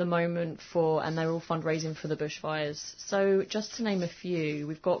at the moment and they're all fundraising for the bushfires. So just to name a few,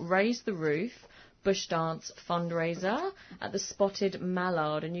 we've got Raise the Roof, Bush Dance fundraiser at the Spotted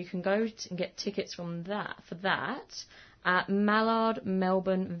Mallard, and you can go and get tickets for that at Mallard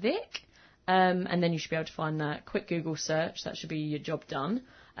Melbourne Vic. And then you should be able to find that. Quick Google search, that should be your job done.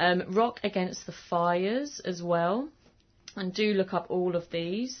 Rock Against the Fires as well. And do look up all of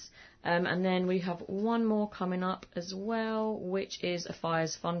these. And then we have one more coming up as well, which is a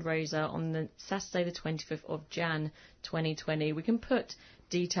fires fundraiser on the Saturday the 25th of Jan 2020. We can put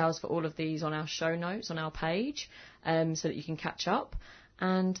details for all of these on our show notes on our page so that you can catch up.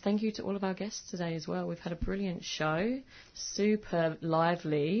 And thank you to all of our guests today as well. We've had a brilliant show, super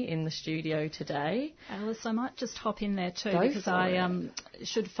lively in the studio today. Alice, I might just hop in there too, because I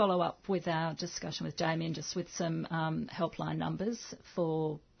should follow up with our discussion with Damien just with some helpline numbers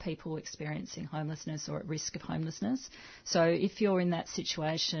for people experiencing homelessness or at risk of homelessness. So if you're in that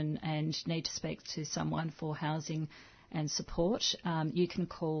situation and need to speak to someone for housing and support, you can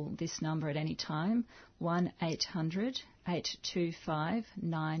call this number at any time,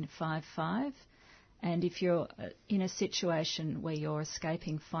 1-800-825-955. And if you're in a situation where you're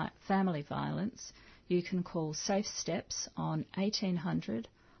escaping family violence, you can call Safe Steps on 1800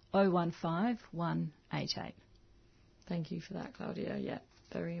 015 188. Thank you for that, Claudia. Yeah,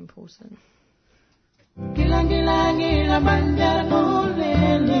 very important.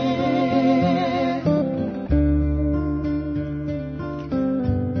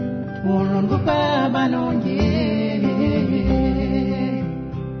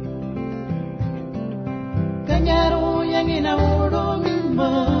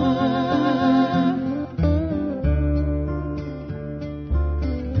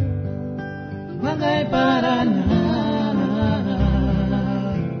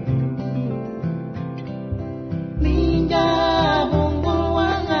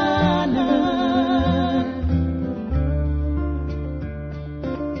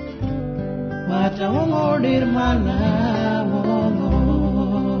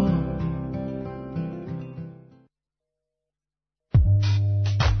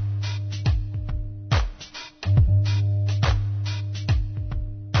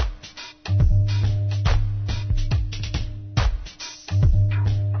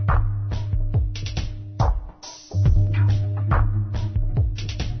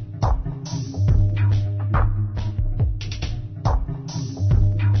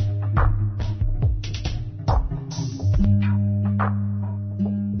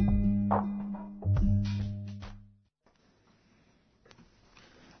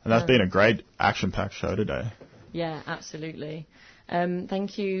 And that's been a great action-packed show today. Yeah, absolutely.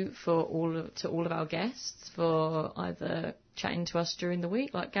 Thank you to all of our guests for either chatting to us during the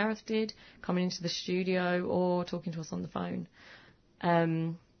week, like Gareth did, coming into the studio, or talking to us on the phone.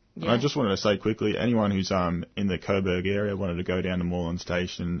 I just wanted to say quickly, anyone who's in the Coburg area wanted to go down to Moreland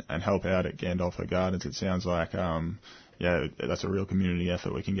Station and help out at Gandolfo Gardens, it sounds like that's a real community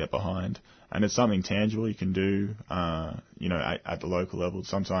effort we can get behind. And it's something tangible you can do, at the local level.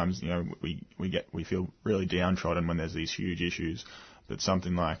 Sometimes, we feel really downtrodden when there's these huge issues. But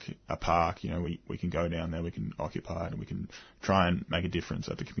something like a park, we can go down there, we can occupy it, and we can try and make a difference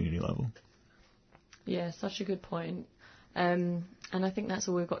at the community level. Yeah, such a good point. And I think that's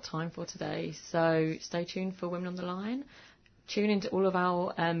all we've got time for today. So stay tuned for Women on the Line. Tune into all of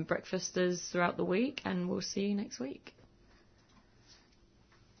our breakfasters throughout the week, and we'll see you next week.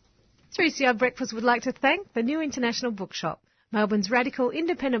 3CR Breakfast would like to thank the New International Bookshop, Melbourne's radical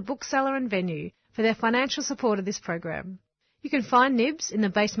independent bookseller and venue, for their financial support of this program. You can find Nibs in the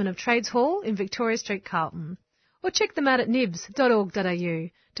basement of Trades Hall in Victoria Street, Carlton, or check them out at nibs.org.au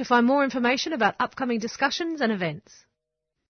to find more information about upcoming discussions and events.